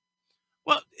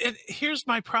 Well, here's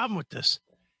my problem with this.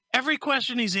 Every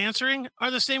question he's answering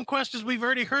are the same questions we've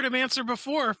already heard him answer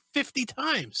before 50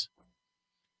 times.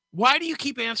 Why do you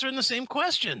keep answering the same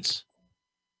questions?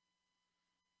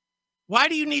 Why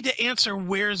do you need to answer,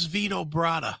 where's Vito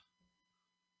Bratta?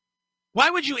 Why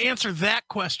would you answer that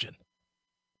question?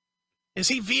 Is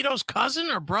he Vito's cousin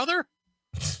or brother?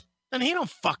 Then he don't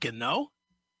fucking know.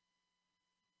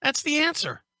 That's the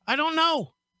answer. I don't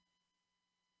know.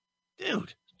 Dude.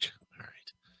 All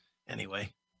right.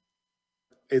 Anyway.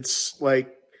 It's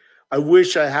like, I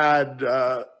wish I had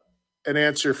an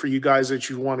answer for you guys that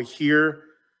you want to hear.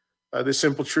 The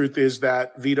simple truth is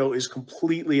that Vito is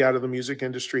completely out of the music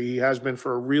industry. He has been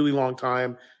for a really long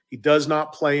time. He does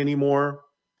not play anymore.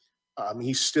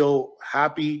 He's still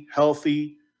happy,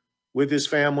 healthy with his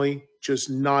family, just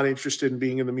not interested in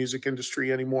being in the music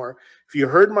industry anymore. If you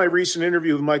heard my recent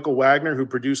interview with Michael Wagner, who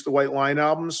produced the White Line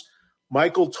albums,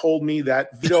 Michael told me that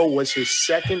Vito was his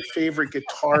second favorite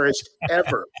guitarist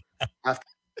ever.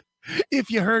 If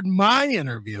you heard my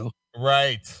interview,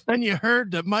 right, then you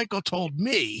heard that Michael told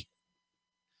me.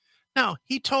 Now,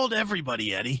 he told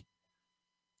everybody, Eddie,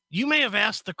 you may have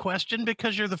asked the question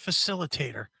because you're the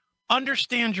facilitator.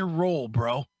 Understand your role,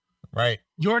 bro. Right.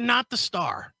 You're not the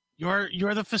star. You're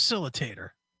the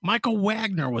facilitator. Michael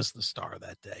Wagner was the star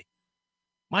that day.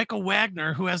 Michael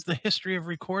Wagner, who has the history of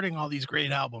recording all these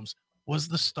great albums, was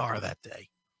the star that day.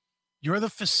 You're the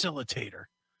facilitator.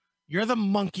 You're the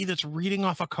monkey that's reading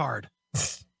off a card.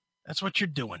 That's what you're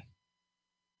doing.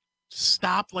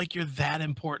 Stop like you're that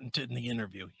important in the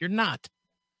interview. You're not.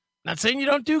 Not saying you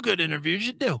don't do good interviews.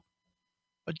 You do.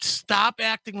 But stop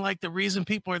acting like the reason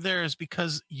people are there is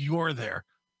because you're there.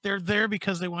 They're there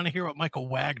because they want to hear what Michael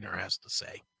Wagner has to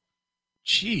say.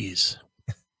 Jeez.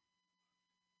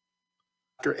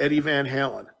 Dr. Eddie Van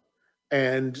Halen.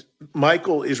 And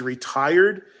Michael is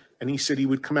retired, and he said he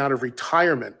would come out of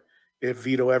retirement if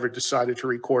Vito ever decided to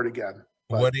record again.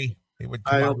 But would he? He would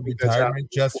come out of retirement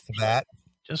just for that?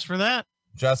 Just for that?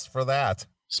 Just for that.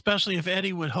 Especially if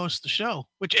Eddie would host the show,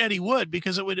 which Eddie would,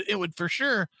 because it would for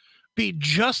sure be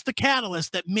just the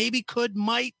catalyst that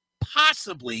might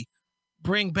possibly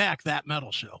bring back that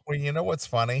metal show. Well, you know what's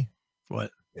funny?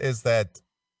 What? Is that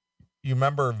you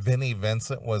remember Vinnie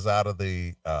Vincent was out of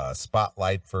the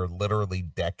spotlight for literally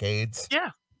decades? Yeah.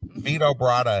 Vito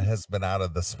Bratta has been out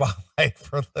of the spotlight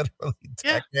for literally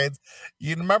decades.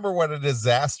 You remember what a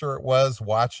disaster it was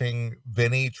watching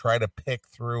Vinny try to pick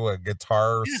through a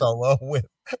guitar solo with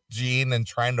Gene and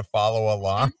trying to follow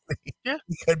along? Yeah.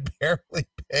 He could barely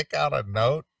pick out a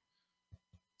note.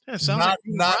 Yeah, it sounds not like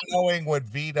not knowing what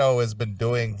Vito has been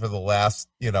doing for the last,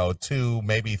 2,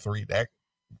 maybe 3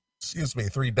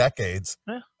 decades.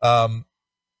 Yeah.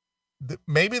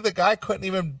 Maybe the guy couldn't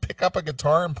even pick up a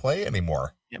guitar and play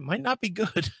anymore. It might not be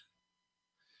good.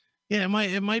 Yeah,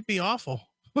 it might be awful.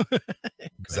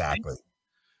 Exactly.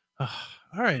 All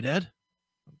right, Ed.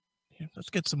 Let's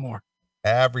get some more.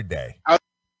 Every day.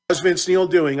 How's Vince Neil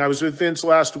doing? I was with Vince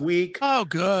last week. Oh,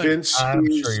 good. Vince I'm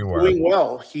is sure you were. doing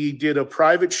well. He did a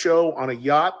private show on a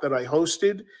yacht that I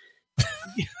hosted.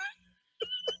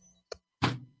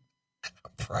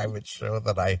 Private show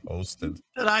that I hosted.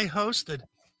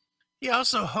 He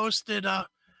also hosted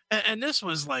and this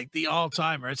was like the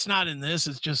all-timer. It's not in this,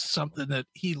 it's just something that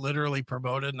he literally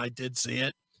promoted, and I did see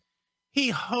it.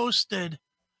 He hosted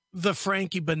the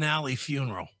Frankie Banali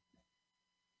funeral.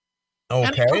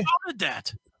 Okay. And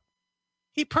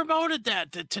he promoted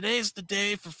that today's the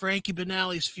day for Frankie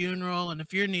Banali's funeral, and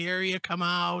if you're in the area, come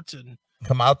out to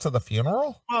the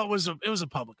funeral. Well, it was a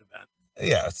public event.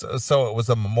 Yeah, so it was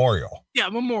a memorial. Yeah,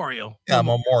 memorial. Yeah,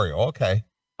 memorial. Okay.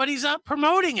 But he's out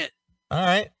promoting it. All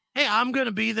right. Hey, I'm going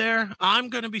to be there. I'm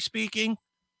going to be speaking.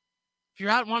 If you're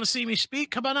out and want to see me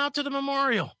speak, come on out to the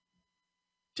memorial.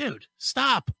 Dude,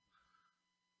 stop.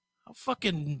 How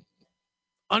fucking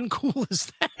uncool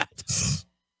is that?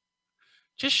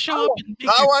 Just show up.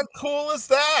 How uncool is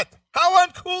that? How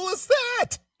uncool is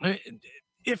that?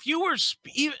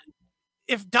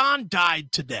 If Don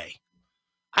died today,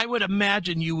 I would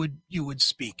imagine you would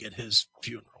speak at his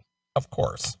funeral. Of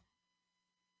course.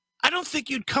 I don't think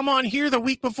you'd come on here the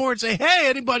week before and say, "Hey,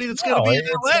 anybody that's going to be in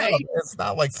LA." It's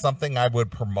not like something I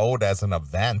would promote as an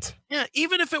event. Yeah,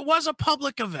 even if it was a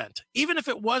public event, even if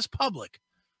it was public,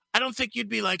 I don't think you'd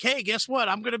be like, "Hey, guess what?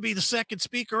 I'm going to be the second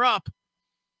speaker up.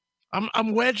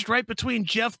 I'm wedged right between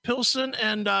Jeff Pilson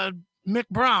and Mick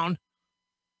Brown."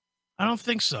 I don't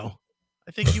think so.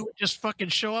 I think you would just fucking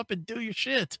show up and do your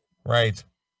shit. Right.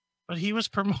 But he was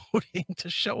promoting to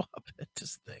show up at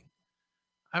this thing.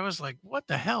 I was like, what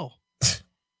the hell?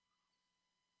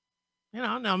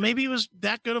 Now maybe he was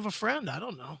that good of a friend. I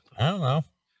don't know.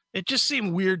 It just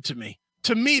seemed weird to me.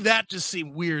 To me, that just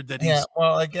seemed weird that he's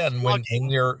well, again, when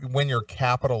you're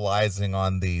capitalizing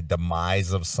on the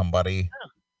demise of somebody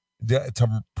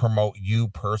to promote you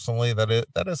personally, that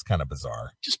is kind of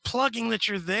bizarre. Just plugging that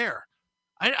you're there.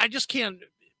 I just can't.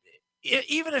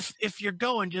 Even if you're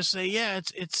going, just say, yeah,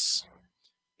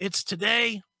 it's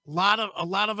today. A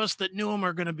lot of us that knew him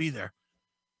are going to be there.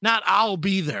 Not I'll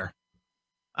be there.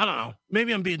 I don't know.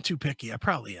 Maybe I'm being too picky. I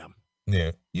probably am.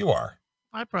 Yeah, you are.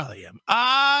 I probably am.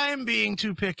 I'm being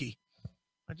too picky.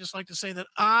 I just like to say that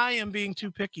I am being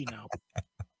too picky now.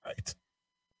 Right.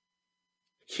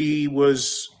 He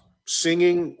was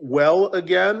singing well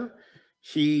again.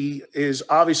 He is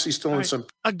obviously still in some.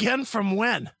 Again from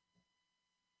when?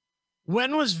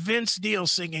 When was Vince Neil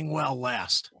singing well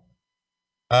last?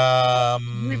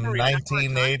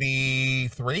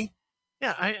 1983.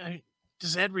 Yeah, I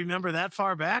does Ed remember that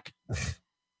far back?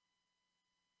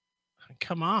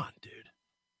 Come on, dude.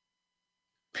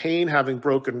 Pain, having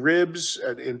broken ribs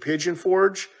in Pigeon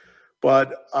Forge,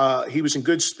 but he was in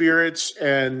good spirits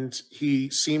and he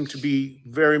seemed to be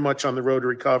very much on the road to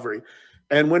recovery.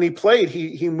 And when he played,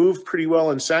 he moved pretty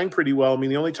well and sang pretty well. I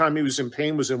mean, the only time he was in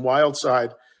pain was in Wild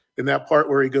Side, in that part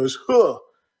where he goes, huh.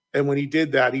 And when he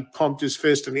did that, he pumped his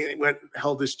fist and he went and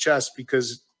held his chest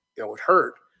because it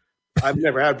hurt. I've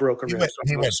never had broken ribs,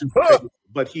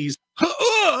 but he's he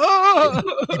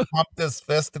pumped his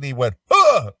fist and he went,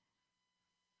 huh.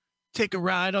 Take a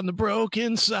ride on the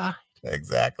broken side.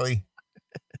 Exactly.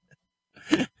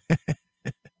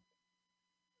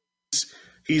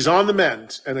 He's on the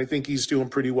mend, and I think he's doing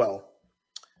pretty well.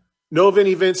 No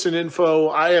Vinnie Vincent info.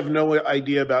 I have no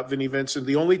idea about Vinnie Vincent.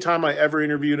 The only time I ever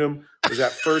interviewed him was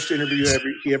that first interview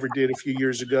he ever did a few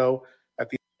years ago at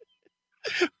the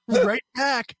right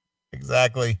back.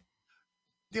 Exactly.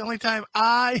 The only time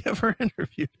I ever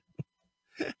interviewed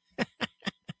him.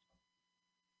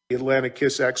 The Atlanta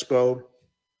Kiss Expo,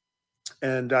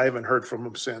 and I haven't heard from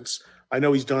him since. I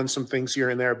know he's done some things here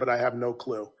and there, but I have no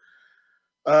clue.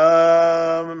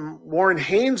 Warren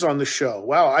Haynes on the show.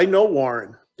 Wow, I know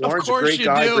Warren. Warren's a great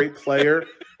guy, great player.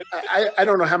 I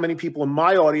don't know how many people in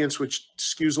my audience, which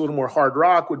skews a little more hard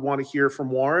rock, would want to hear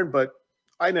from Warren, but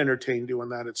I'd entertain doing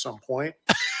that at some point.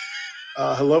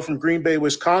 Hello from Green Bay,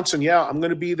 Wisconsin. Yeah, I'm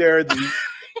going to be there at the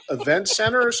event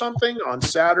center or something on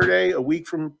Saturday, a week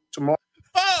from tomorrow.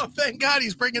 Oh, thank God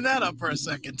he's bringing that up for a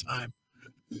second time.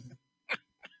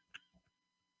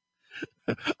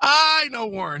 I know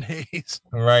Warren Hayes.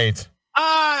 Right.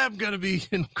 I'm going to be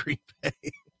in Green Bay.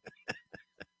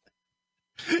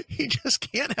 He just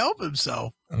can't help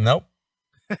himself. Nope.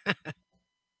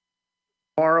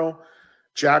 Tomorrow,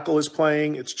 Jackal is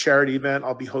playing. It's a charity event.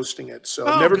 I'll be hosting it. So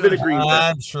Oh, never been good. a Green Day.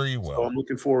 I'm sure you will. So I'm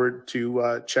looking forward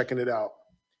to checking it out.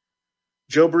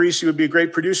 Joe Barresi would be a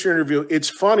great producer interview. It's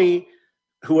funny,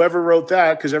 whoever wrote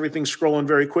that, because everything's scrolling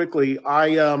very quickly. I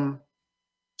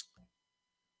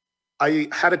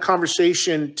had a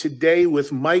conversation today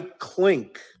with Mike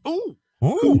Klink, Ooh.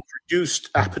 who produced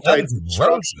Appetite for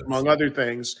Destruction, among other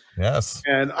things. Yes.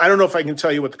 And I don't know if I can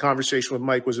tell you what the conversation with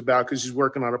Mike was about, because he's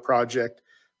working on a project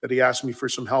that he asked me for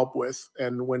some help with.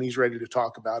 And when he's ready to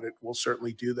talk about it, we'll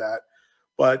certainly do that.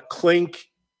 But Klink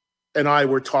and I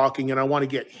were talking, and I want to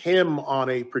get him on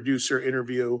a producer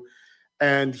interview.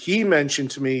 And he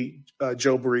mentioned to me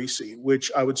Joe Barresi,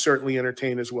 which I would certainly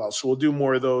entertain as well. So we'll do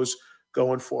more of those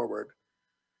going forward.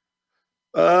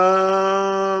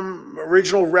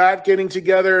 Original Rat getting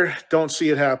together, don't see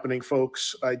it happening,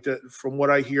 folks. From what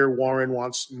I hear, Warren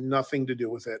wants nothing to do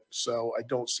with it, so I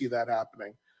don't see that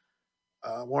happening.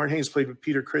 Warren Haynes played with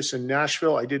Peter Criss in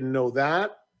Nashville. I didn't know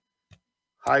that.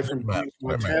 Hi from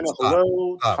Montana.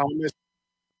 Hello, Thomas.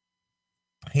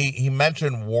 He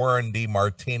mentioned Warren D.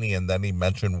 Martini, and then he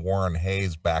mentioned Warren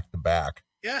Hayes back to back.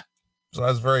 Yeah. So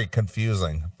that's very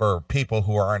confusing for people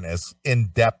who aren't as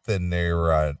in-depth in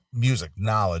their music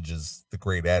knowledge as the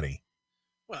great Eddie.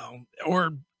 Well,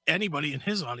 or anybody in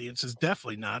his audience is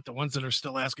definitely not. The ones that are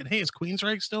still asking, hey, is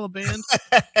Queensryche still a band?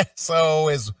 So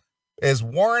is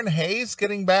Warren Hayes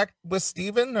getting back with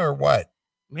Steven or what?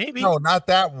 Maybe. No, not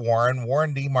that Warren.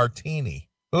 Warren D. Martini.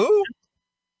 Who?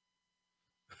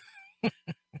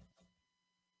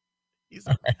 He's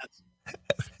a mess.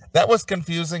 That was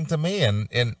confusing to me,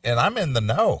 and I'm in the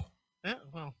know. Yeah,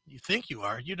 well, you think you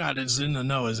are. You're not as in the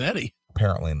know as Eddie.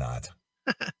 Apparently not.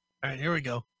 All right, here we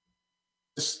go.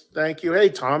 Thank you. Hey,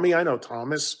 Tommy. I know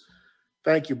Thomas.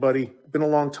 Thank you, buddy. Been a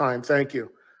long time. Thank you.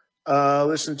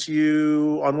 Listen to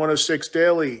you on 106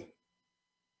 Daily.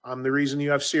 I'm the reason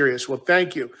you have Sirius. Well,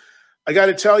 thank you. I got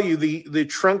to tell you, the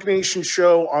Trunk Nation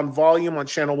show on Volume on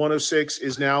Channel 106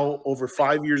 is now over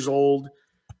 5 years old,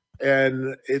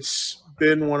 and it's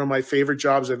been one of my favorite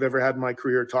jobs I've ever had in my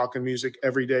career, talking music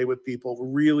every day with people.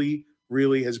 Really,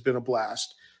 really has been a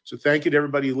blast. So thank you to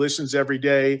everybody who listens every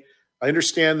day. I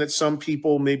understand that some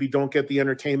people maybe don't get the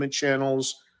entertainment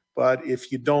channels, but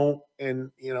if you don't, and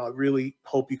I really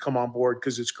hope you come on board,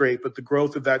 because it's great. But the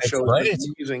growth of that show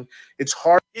is amazing. It's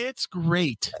hard. It's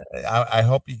great. I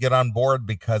hope you get on board,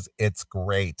 because it's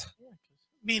great.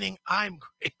 Meaning I'm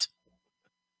great.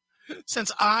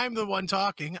 Since I'm the one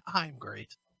talking, I'm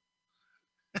great.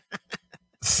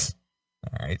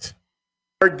 All right.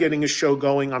 Hard getting a show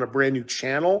going on a brand new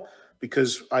channel,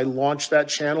 because I launched that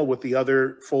channel with the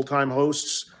other full-time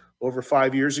hosts over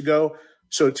 5 years ago.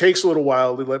 So it takes a little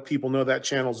while to let people know that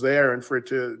channel's there, and for it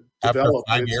to develop.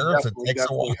 After 5 years, it takes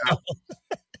a while.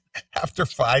 After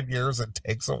 5 years, it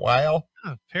takes a while.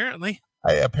 Apparently.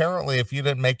 Apparently, if you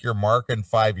didn't make your mark in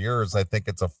 5 years, I think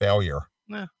it's a failure.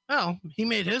 Well, he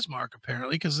made his mark,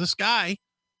 apparently, because this guy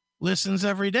listens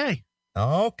every day.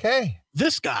 Okay.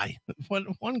 This guy,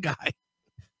 one guy.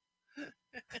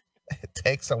 It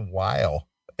takes a while.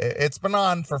 It's been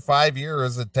on for 5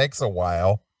 years. It takes a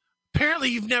while. Apparently,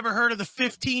 you've never heard of the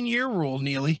 15-year rule,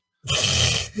 Neely.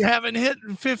 You haven't hit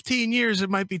in 15 years. It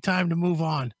might be time to move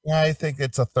on. Yeah, I think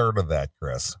it's a third of that,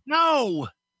 Chris. No,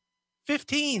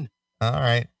 15. All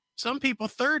right. Some people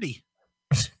 30.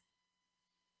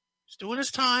 He's doing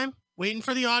his time, waiting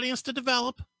for the audience to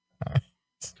develop. Right.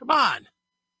 Come on.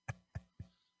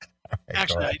 Right,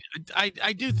 actually,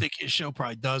 I do think his show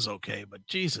probably does okay, but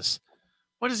Jesus,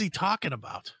 what is he talking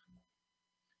about?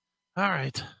 All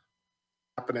right.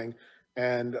 Happening.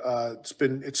 And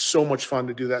it's so much fun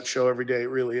to do that show every day. It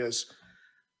really is.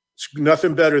 It's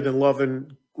nothing better than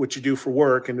loving what you do for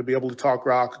work, and to be able to talk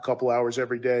rock a couple hours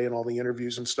every day, and all the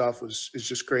interviews and stuff is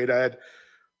just great. I had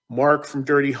Mark from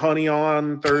Dirty Honey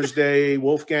on Thursday.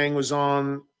 Wolfgang was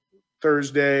on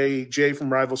Thursday. Jay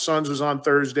from Rival Sons was on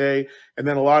Thursday. And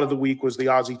then a lot of the week was the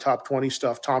Aussie Top 20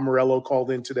 stuff. Tom Morello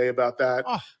called in today about that.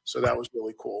 Oh. So that was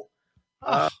really cool.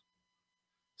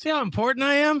 See how important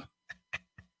I am?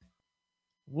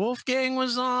 Wolfgang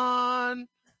was on.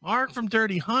 Mark from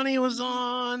Dirty Honey was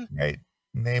on. Right.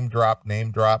 Name drop.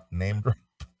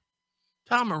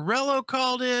 Tom Morello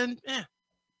called in.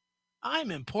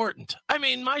 I'm important. I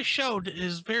mean, my show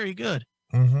is very good.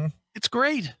 Mm-hmm. It's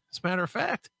great, as a matter of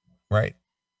fact. Right.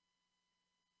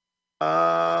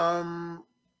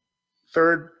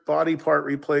 Third body part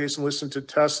replaced and listen to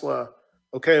Tesla.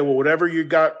 Okay, well, whatever you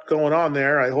got going on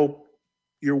there, I hope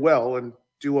you're well and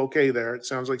do okay there. It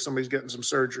sounds like somebody's getting some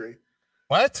surgery.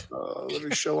 What? Let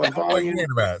me show on volume. Wait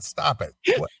a minute. Stop it.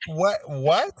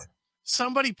 What?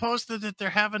 somebody posted that they're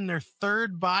having their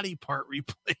third body part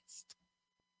replaced.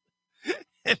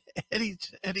 and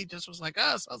Eddie just was like,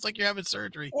 "Oh, sounds like you're having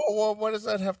surgery." Well, what does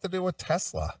that have to do with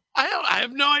Tesla? I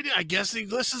have no idea. I guess he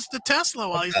listens to Tesla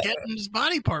while he's getting his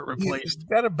body part replaced. You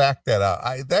got to back that up.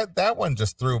 That one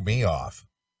just threw me off.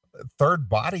 Third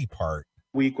body part.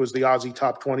 Week was the Aussie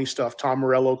Top 20 stuff. Tom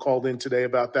Morello called in today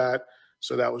about that,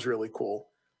 so that was really cool.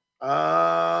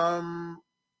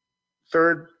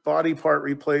 Third body part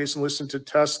replaced and listen to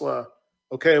Tesla.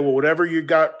 Okay, well, whatever you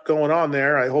got going on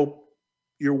there, I hope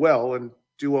you're well and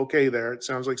do okay there. It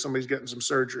sounds like somebody's getting some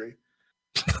surgery.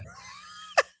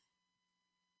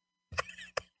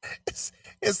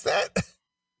 Is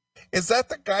that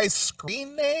the guy's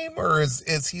screen name, or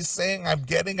is he saying I'm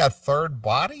getting a third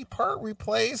body part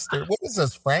replaced? Or what is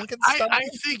this, Frankenstein? I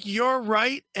think you're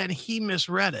right, and he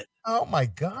misread it. Oh my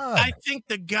God. I think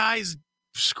the guy's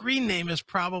screen name is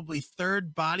probably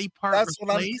third body part That's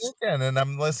replaced. what I'm thinking, and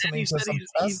I'm listening to some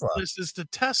Tesla. He listens to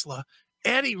Tesla.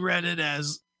 Eddie read it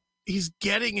as he's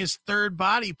getting his third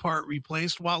body part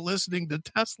replaced while listening to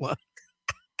Tesla.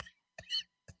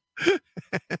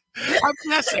 I'm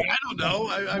guessing. I don't know.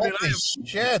 I mean, I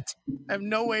have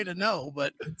no way to know,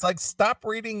 but it's like, stop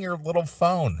reading your little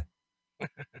phone.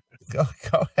 Go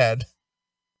ahead.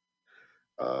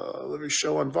 Let me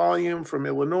show on volume from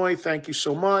Illinois. Thank you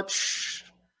so much.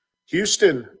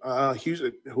 Houston,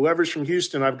 whoever's from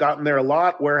Houston, I've gotten there a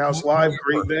lot. Warehouse Live,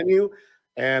 great venue,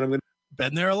 and I'm going to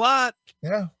been there a lot.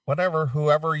 Yeah, whatever.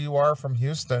 Whoever you are from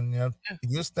Houston,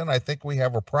 Houston, I think we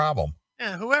have a problem.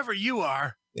 Yeah, whoever you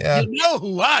are. Yeah, you know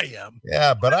who I am.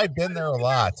 Yeah, but I've been there a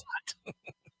lot.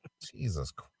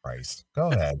 Jesus Christ.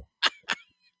 Go ahead.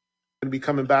 Going to be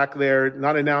coming back there,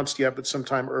 not announced yet, but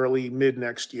sometime early, mid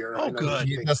next year. Oh, good.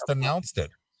 You just announced it.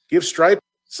 Give Stripe.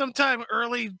 Sometime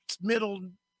early, middle.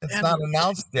 It's not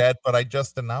announced yet, but I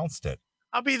just announced it.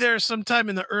 I'll be there sometime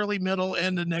in the early, middle,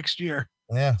 end of next year.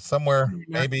 Yeah, somewhere,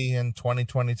 maybe in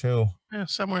 2022. Yeah,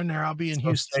 somewhere in there. I'll be in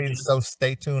Houston. So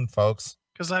stay tuned, folks.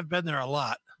 Because I've been there a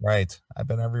lot. Right. I've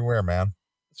been everywhere, man.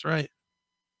 That's right.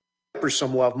 For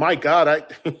some love. My God,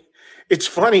 it's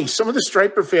funny. Some of the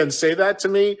Striper fans say that to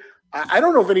me. I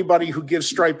don't know of anybody who gives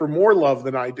Striper more love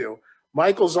than I do.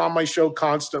 Michael's on my show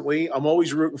constantly. I'm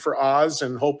always rooting for Oz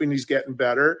and hoping he's getting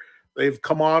better. They've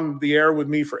come on the air with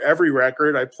me for every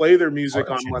record. I play their music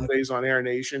on Mondays on Air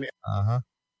Nation. Uh-huh.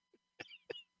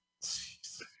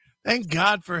 Thank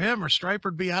God for him, or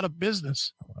Striper'd be out of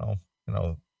business. Well,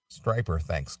 Striper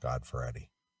thanks God for Eddie.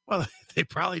 Well, they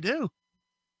probably do.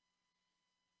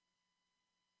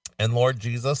 And Lord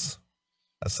Jesus,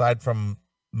 aside from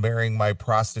marrying my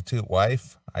prostitute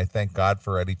wife, I thank God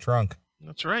for Eddie Trunk.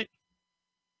 That's right.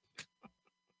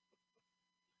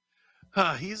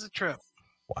 He's a trip.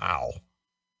 Wow.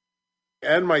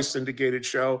 And my syndicated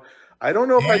show. I don't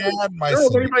know if I don't know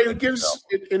if anybody who gives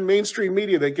in mainstream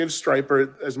media that gives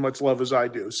Striper as much love as I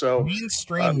do. So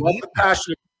mainstream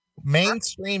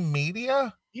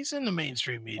media? He's in the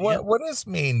mainstream media. What is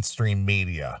mainstream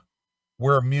media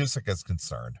where music is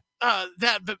concerned?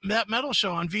 That metal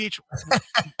show on VH.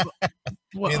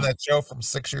 In that show from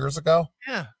 6 years ago?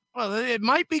 Yeah. Well, it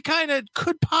might be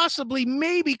could possibly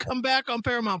maybe come back on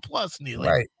Paramount Plus, Neely.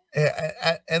 Right.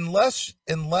 Unless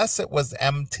it was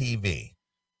MTV.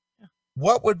 Yeah.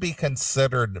 What would be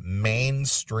considered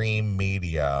mainstream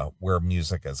media where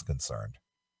music is concerned?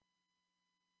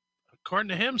 According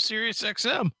to him, Sirius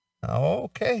XM.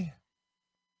 Okay.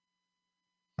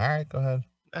 All right, go ahead.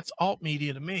 That's alt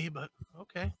media to me, but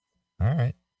okay. All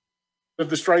right. Of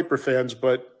the Striper fans,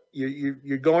 but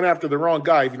you're going after the wrong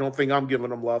guy if you don't think I'm giving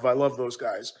them love. I love those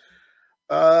guys.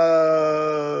 What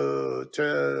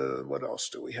else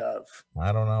do we have?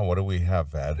 I don't know. What do we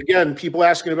have, Ed? Again, people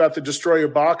asking about the Destroyer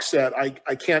box set. I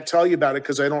can't tell you about it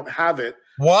because I don't have it.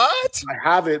 What? I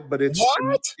have it, but it's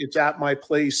at my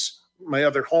place, my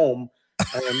other home,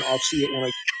 and I'll see it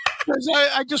when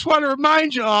I just want to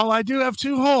remind you all, I do have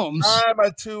two homes. I'm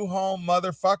a two-home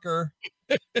motherfucker.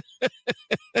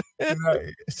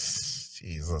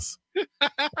 Jesus.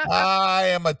 I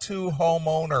am a two-home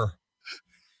owner.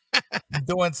 I'm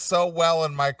doing so well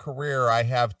in my career. I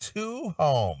have two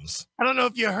homes. I don't know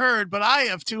if you heard, but I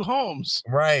have two homes.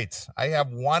 Right. I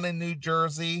have one in New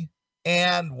Jersey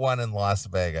and one in Las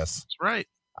Vegas. That's right.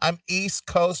 I'm East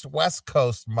Coast, West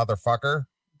Coast, motherfucker.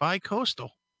 Bi-coastal.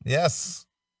 Yes.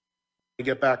 I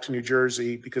get back to New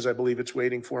Jersey because I believe it's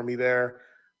waiting for me there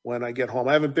when I get home.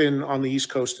 I haven't been on the East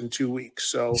Coast in 2 weeks.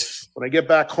 So when I get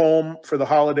back home for the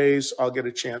holidays, I'll get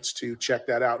a chance to check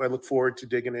that out. I look forward to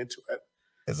digging into it.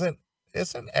 Isn't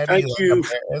Eddie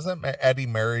isn't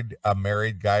Eddie a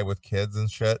married guy with kids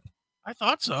and shit? I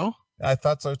thought so. I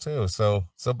thought so too. So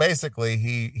basically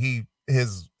he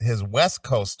his West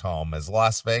Coast home, his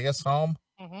Las Vegas home.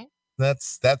 Mm-hmm.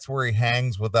 That's where he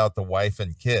hangs without the wife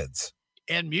and kids.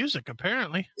 And music,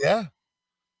 apparently. Yeah.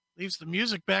 Leaves the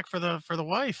music back for the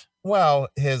wife. Well,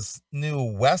 his new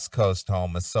West Coast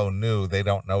home is so new they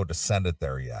don't know to send it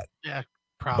there yet. Yeah,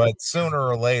 probably. But sooner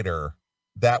or later,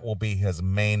 that will be his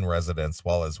main residence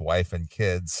while his wife and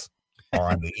kids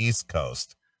are on the East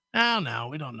Coast. Oh, no,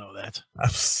 we don't know that.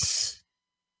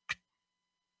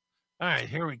 All right,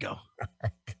 here we go.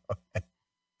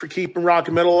 For keeping rock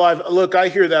and metal alive. Look, I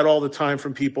hear that all the time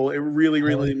from people. It really,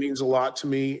 really means a lot to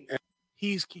me.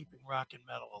 He's keeping rock and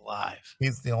metal alive.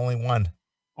 He's the only one.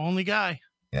 Only guy.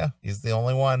 Yeah, he's the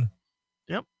only one.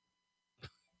 Yep.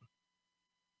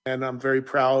 And I'm very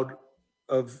proud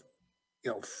of,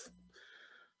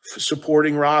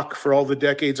 supporting rock for all the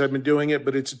decades I've been doing it,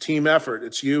 but it's a team effort.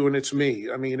 It's you and it's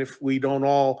me. I mean, if we don't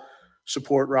all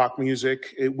support rock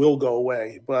music, it will go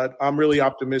away, but I'm really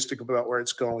optimistic about where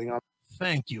it's going.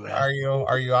 Thank you, Ed.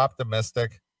 Are you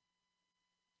optimistic?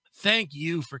 Thank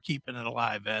you for keeping it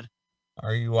alive, Ed.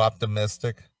 Are you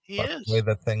optimistic? He is. The way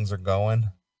that things are going.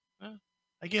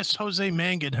 I guess Jose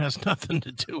Mangan has nothing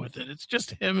to do with it. It's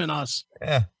just him and us.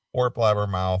 Yeah. Or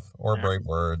Blabbermouth or Brave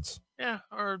Words. Yeah.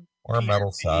 Or PRP,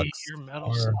 Metal Sucks. Or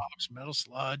Metal Sucks, Metal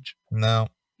Sludge. No,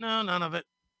 none of it.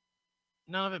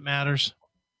 None of it matters.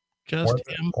 Just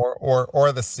him.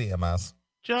 Or the CMS.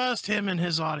 Just him and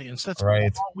his audience. That's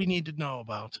right. all we need to know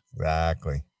about.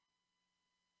 Exactly.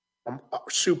 I'm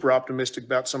super optimistic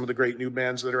about some of the great new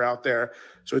bands that are out there.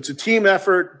 So it's a team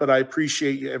effort, but I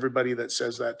appreciate everybody that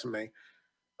says that to me.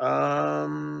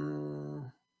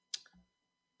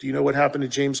 Do you know what happened to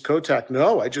James Kotak?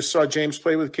 No, I just saw James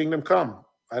play with Kingdom Come.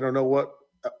 I don't know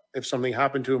if something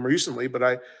happened to him recently, but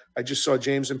I just saw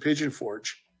James in Pigeon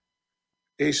Forge.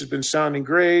 Ace has been sounding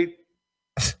great.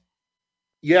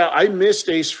 Yeah, I missed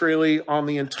Ace Frehley on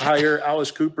the entire Alice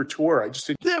Cooper tour. I just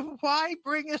didn't. Then why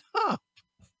bring it up?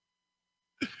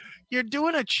 You're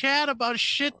doing a chat about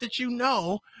shit that you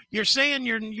know. You're saying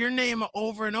your name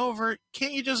over and over.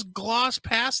 Can't you just gloss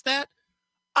past that?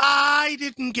 I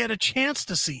didn't get a chance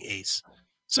to see Ace.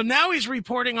 So now he's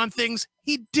reporting on things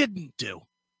he didn't do.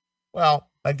 Well,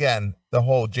 again, the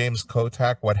whole James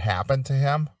Kotak, what happened to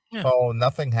him? Yeah. Oh,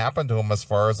 nothing happened to him as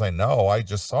far as I know. I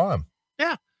just saw him.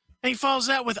 Yeah. And he follows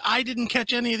that with, I didn't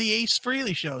catch any of the Ace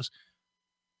Frehley shows.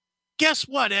 Guess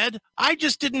what, Ed? I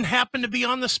just didn't happen to be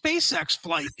on the SpaceX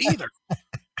flight either.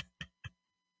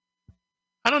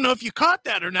 I don't know if you caught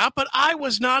that or not, but I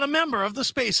was not a member of the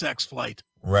SpaceX flight.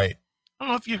 Right. I don't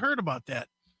know if you heard about that.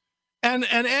 And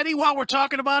Eddie, while we're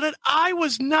talking about it, I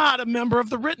was not a member of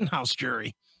the Rittenhouse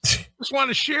jury. Just want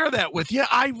to share that with you.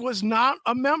 I was not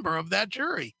a member of that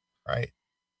jury. Right.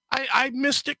 I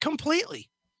missed it completely.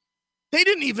 They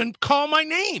didn't even call my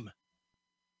name.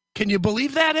 Can you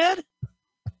believe that, Ed?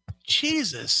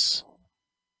 Jesus.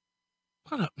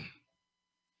 All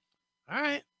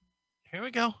right. Here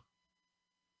we go.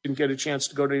 Didn't get a chance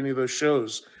to go to any of those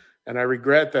shows, and I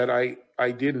regret that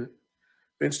I didn't.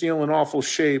 Vince Neil in awful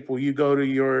shape. Will you go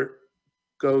to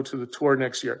the tour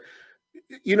next year?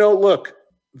 Look,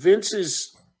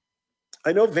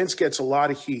 I know Vince gets a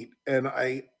lot of heat, and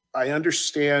I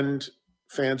understand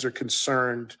fans are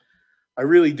concerned. I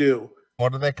really do.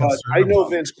 What are they concerned I know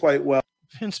about? Vince quite well.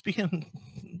 Vince being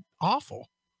awful.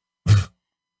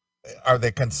 Are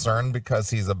they concerned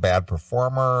because he's a bad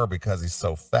performer or because he's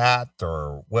so fat,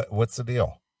 or what's the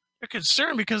deal? They're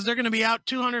concerned because they're going to be out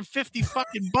 $250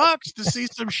 fucking bucks to see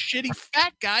some shitty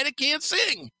fat guy that can't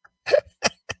sing.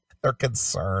 They're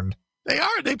concerned. They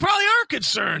are. They probably are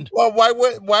concerned. Well,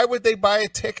 why would they buy a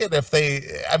ticket if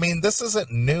this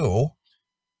isn't new.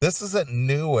 This isn't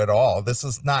new at all. This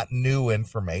is not new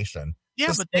information. Yeah,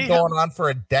 this but has been going on for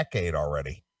a decade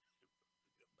already.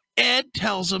 Ed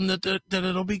tells them that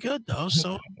it'll be good though.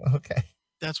 So okay.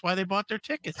 That's why they bought their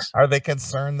tickets. Are they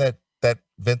concerned that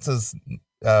Vince's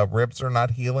ribs are not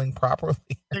healing properly?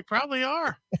 They probably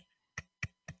are.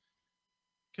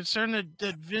 Concerned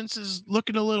that Vince is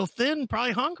looking a little thin,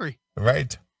 probably hungry.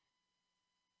 Right.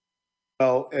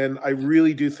 Well, and I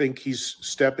really do think he's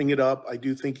stepping it up. I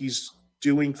do think he's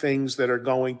doing things that are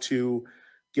going to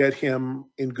get him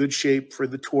in good shape for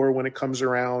the tour when it comes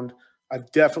around.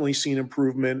 I've definitely seen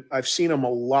improvement. I've seen him a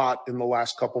lot in the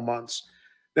last couple months.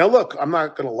 Now, look, I'm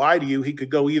not going to lie to you. He could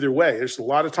go either way. There's a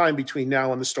lot of time between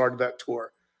now and the start of that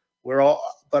tour.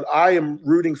 But I am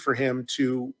rooting for him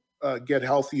to get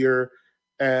healthier.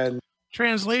 And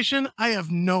translation, I have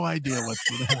no idea what's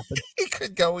going to happen. He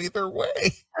could go either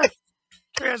way.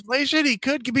 Translation, he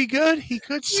could be good. He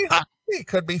could suck. He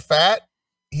could be fat.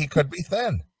 He could be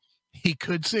thin. He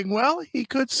could sing well. He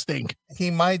could stink.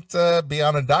 He might be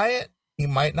on a diet. He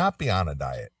might not be on a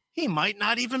diet. He might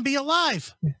not even be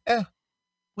alive. Yeah.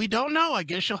 We don't know. I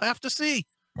guess you'll have to see.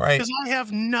 Right. Because I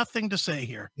have nothing to say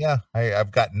here. Yeah.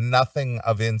 I've got nothing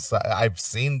of insight. I've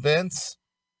seen Vince.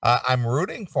 I'm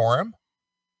rooting for him.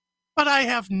 But I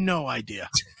have no idea.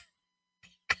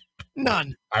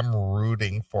 None. I'm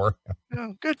rooting for him.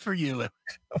 Oh, good for you.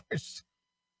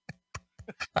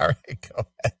 All right, go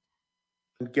ahead.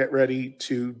 Get ready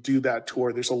to do that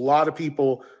tour. There's a lot of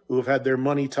people who have had their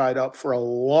money tied up for a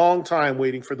long time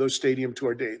waiting for those stadium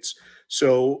tour dates.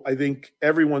 So I think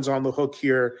everyone's on the hook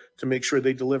here to make sure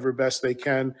they deliver best they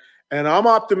can. And I'm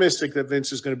optimistic that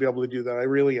Vince is going to be able to do that. I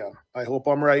really am. I hope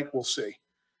I'm right. We'll see.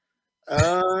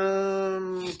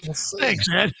 We'll see. Thanks,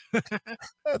 Ed.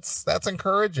 That's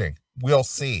encouraging. We'll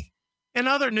see. In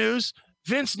other news,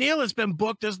 Vince Neil has been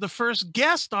booked as the first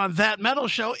guest on That Metal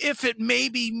Show if it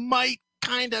might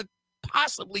kind of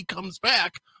possibly comes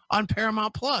back on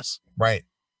Paramount Plus. Right.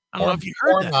 I don't know if you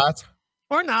heard that. Not.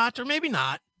 Or not, or maybe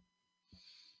not.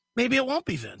 Maybe it won't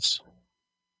be Vince.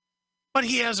 But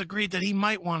he has agreed that he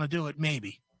might want to do it,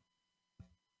 maybe.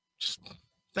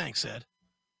 Thanks, Ed.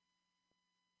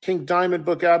 King Diamond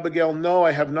book, Abigail. No,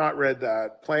 I have not read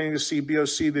that. Planning to see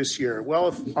BOC this year. Well,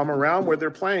 if I'm around where they're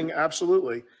playing,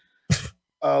 absolutely.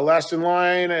 Last in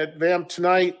line at Vamp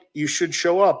tonight. You should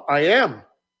show up. I am.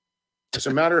 As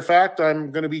a matter of fact,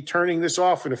 I'm going to be turning this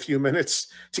off in a few minutes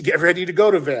to get ready to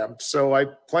go to Vamp. So I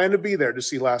plan to be there to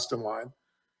see Last in Line.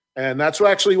 And that's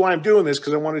actually why I'm doing this,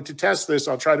 because I wanted to test this.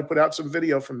 I'll try to put out some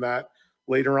video from that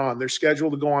later on. They're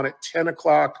scheduled to go on at 10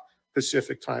 o'clock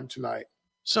Pacific time tonight.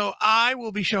 So I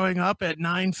will be showing up at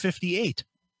 9:58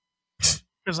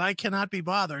 because I cannot be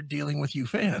bothered dealing with you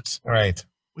fans. Right.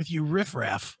 With you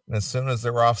riffraff. As soon as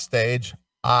they're off stage,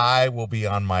 I will be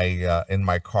on my in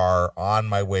my car on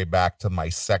my way back to my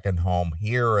second home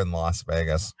here in Las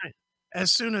Vegas.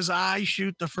 As soon as I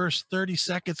shoot the first 30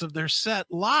 seconds of their set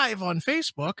live on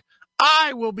Facebook,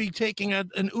 I will be taking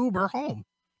an Uber home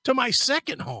to my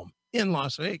second home in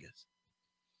Las Vegas.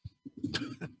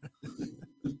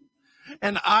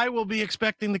 And I will be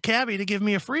expecting the cabbie to give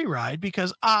me a free ride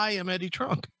because I am Eddie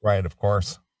Trunk. Right, of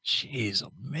course. Jeez,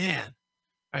 oh man.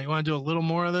 All right, you want to do a little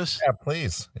more of this? Yeah,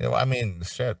 please. I mean,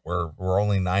 shit, we're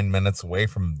only 9 minutes away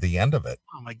from the end of it.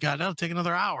 Oh my God, that'll take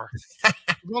another hour.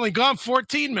 We've only gone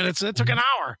 14 minutes, and it took an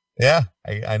hour. Yeah,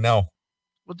 I know.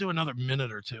 We'll do another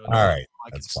minute or two. All right,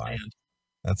 that's fine.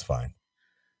 That's fine.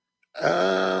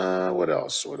 What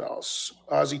else?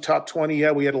 Aussie Top 20.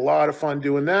 Yeah, we had a lot of fun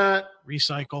doing that.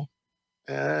 Recycle.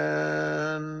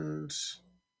 And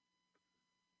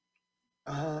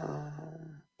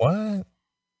what?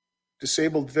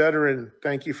 Disabled veteran,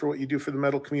 thank you for what you do for the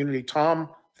metal community. Tom,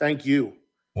 thank you.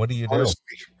 What do you do?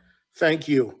 Honestly, thank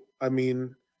you. I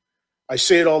mean, I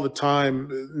say it all the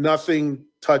time. Nothing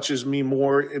touches me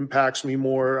more, impacts me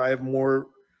more. I have more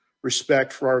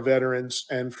respect for our veterans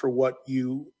and for what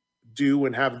you do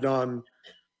and have done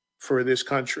for this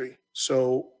country.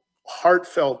 So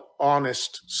heartfelt,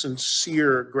 honest,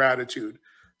 sincere gratitude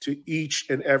to each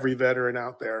and every veteran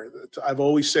out there. I've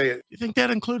always say it. You think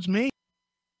that includes me?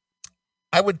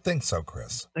 I would think so,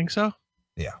 Chris. Think so?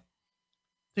 Yeah.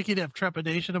 Think you'd have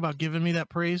trepidation about giving me that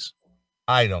praise?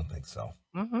 I don't think so.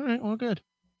 All right. Well, good.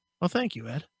 Well, thank you,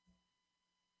 Ed.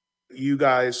 You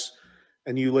guys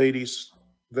and you ladies,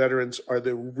 veterans, are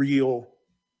the real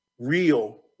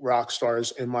rock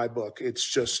stars in my book. It's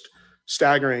just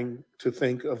staggering to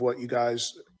think of what you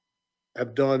guys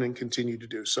have done and continue to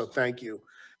do. So thank you.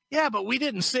 Yeah, but we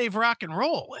didn't save rock and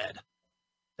roll, Ed.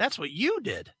 That's what you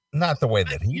did. Not the way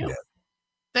that he did.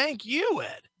 Thank you,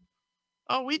 Ed.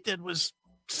 All we did was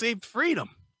save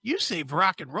freedom. You saved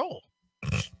rock and roll.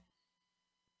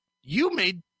 You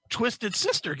made Twisted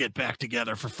Sister get back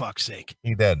together, for fuck's sake.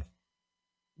 He did.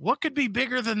 What could be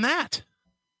bigger than that?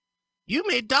 You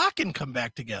made Dokken come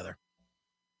back together.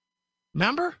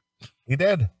 Remember? He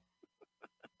did.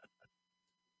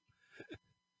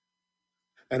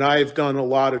 And I've done a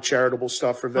lot of charitable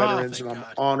stuff for veterans, and I'm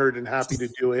honored and happy to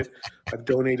do it. I've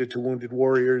donated to Wounded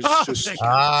Warriors.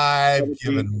 I've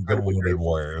given good Wounded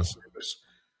Warriors.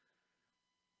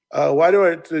 Why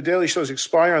do the daily shows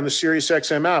expire on the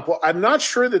SiriusXM app? Well, I'm not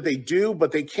sure that they do,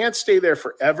 but they can't stay there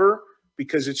forever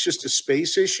because it's just a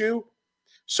space issue.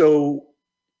 So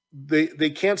they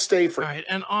can't stay for. All right,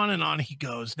 and on he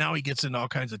goes. Now he gets into all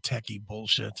kinds of techie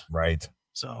bullshit. Right.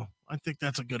 So I think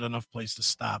that's a good enough place to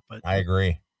stop. But I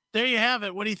agree. There you have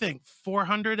it. What do you think?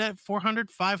 500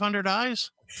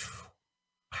 eyes?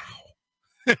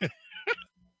 Wow.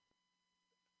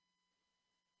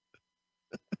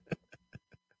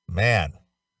 Man.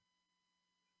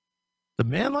 The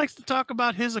man likes to talk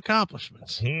about his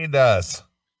accomplishments. He does.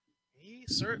 He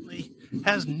certainly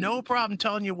has no problem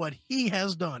telling you what he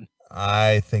has done.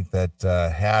 I think that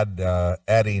had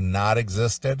Eddie not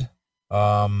existed,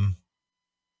 rock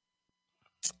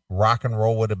and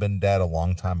roll would have been dead a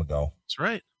long time ago. That's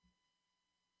right.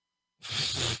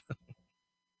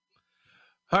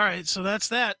 All right, so that's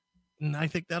that. And I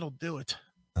think that'll do it.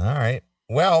 All right.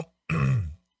 Well,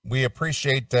 we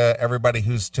appreciate everybody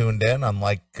who's tuned in,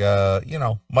 unlike,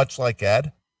 much like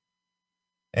Ed.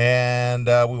 And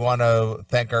we want to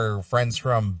thank our friends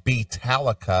from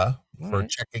Beatallica for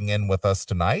checking in with us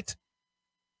tonight.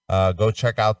 Go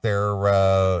check out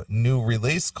their new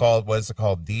release called, what is it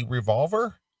called?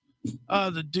 D-Revolver?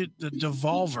 The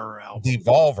Devolver album.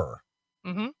 Devolver.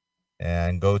 Mm-hmm.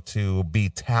 And go to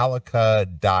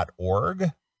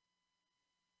Beatallica.org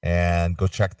and go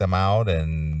check them out.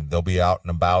 And they'll be out and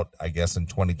about, I guess, in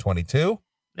 2022.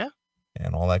 Yeah.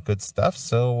 And all that good stuff.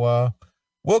 So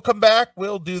we'll come back.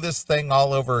 We'll do this thing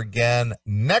all over again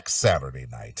next Saturday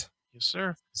night. Yes,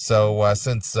 sir. So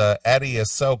since Eddie is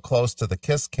so close to the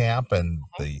KISS camp and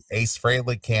the Ace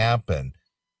Frehley camp, and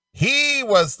he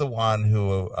was the one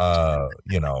who,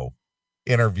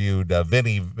 interviewed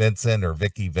Vicky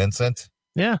Vincent.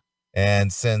 Yeah.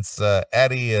 And since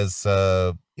Eddie is,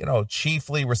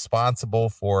 chiefly responsible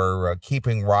for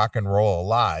keeping rock and roll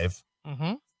alive,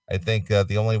 I think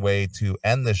the only way to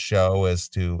end the show is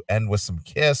to end with some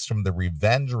KISS from the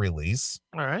Revenge release.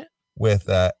 All right. With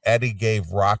Eddie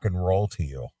Gave Rock and Roll to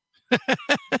You.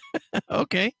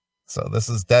 Okay. So this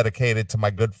is dedicated to my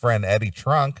good friend Eddie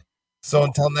Trunk. So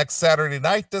until next Saturday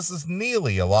night, this is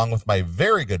Neely along with my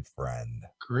very good friend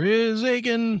Chris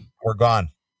Aiken. We're gone.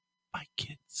 Bye,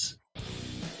 kids.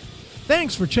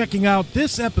 Thanks for checking out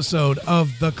this episode of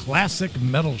The Classic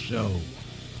Metal Show.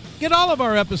 Get all of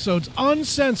our episodes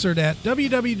uncensored at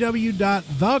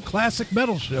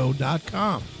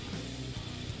www.theclassicmetalshow.com.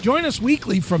 Join us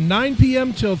weekly from 9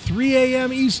 p.m. till 3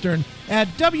 a.m. Eastern at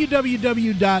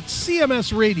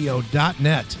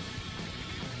www.cmsradio.net.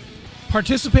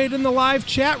 Participate in the live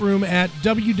chat room at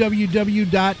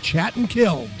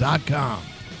www.chatandkill.com.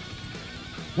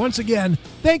 Once again,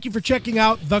 thank you for checking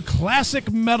out The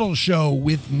Classic Metal Show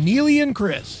with Neely and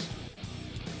Chris.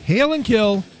 Hail and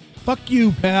kill, fuck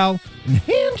you, pal, and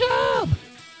hand job!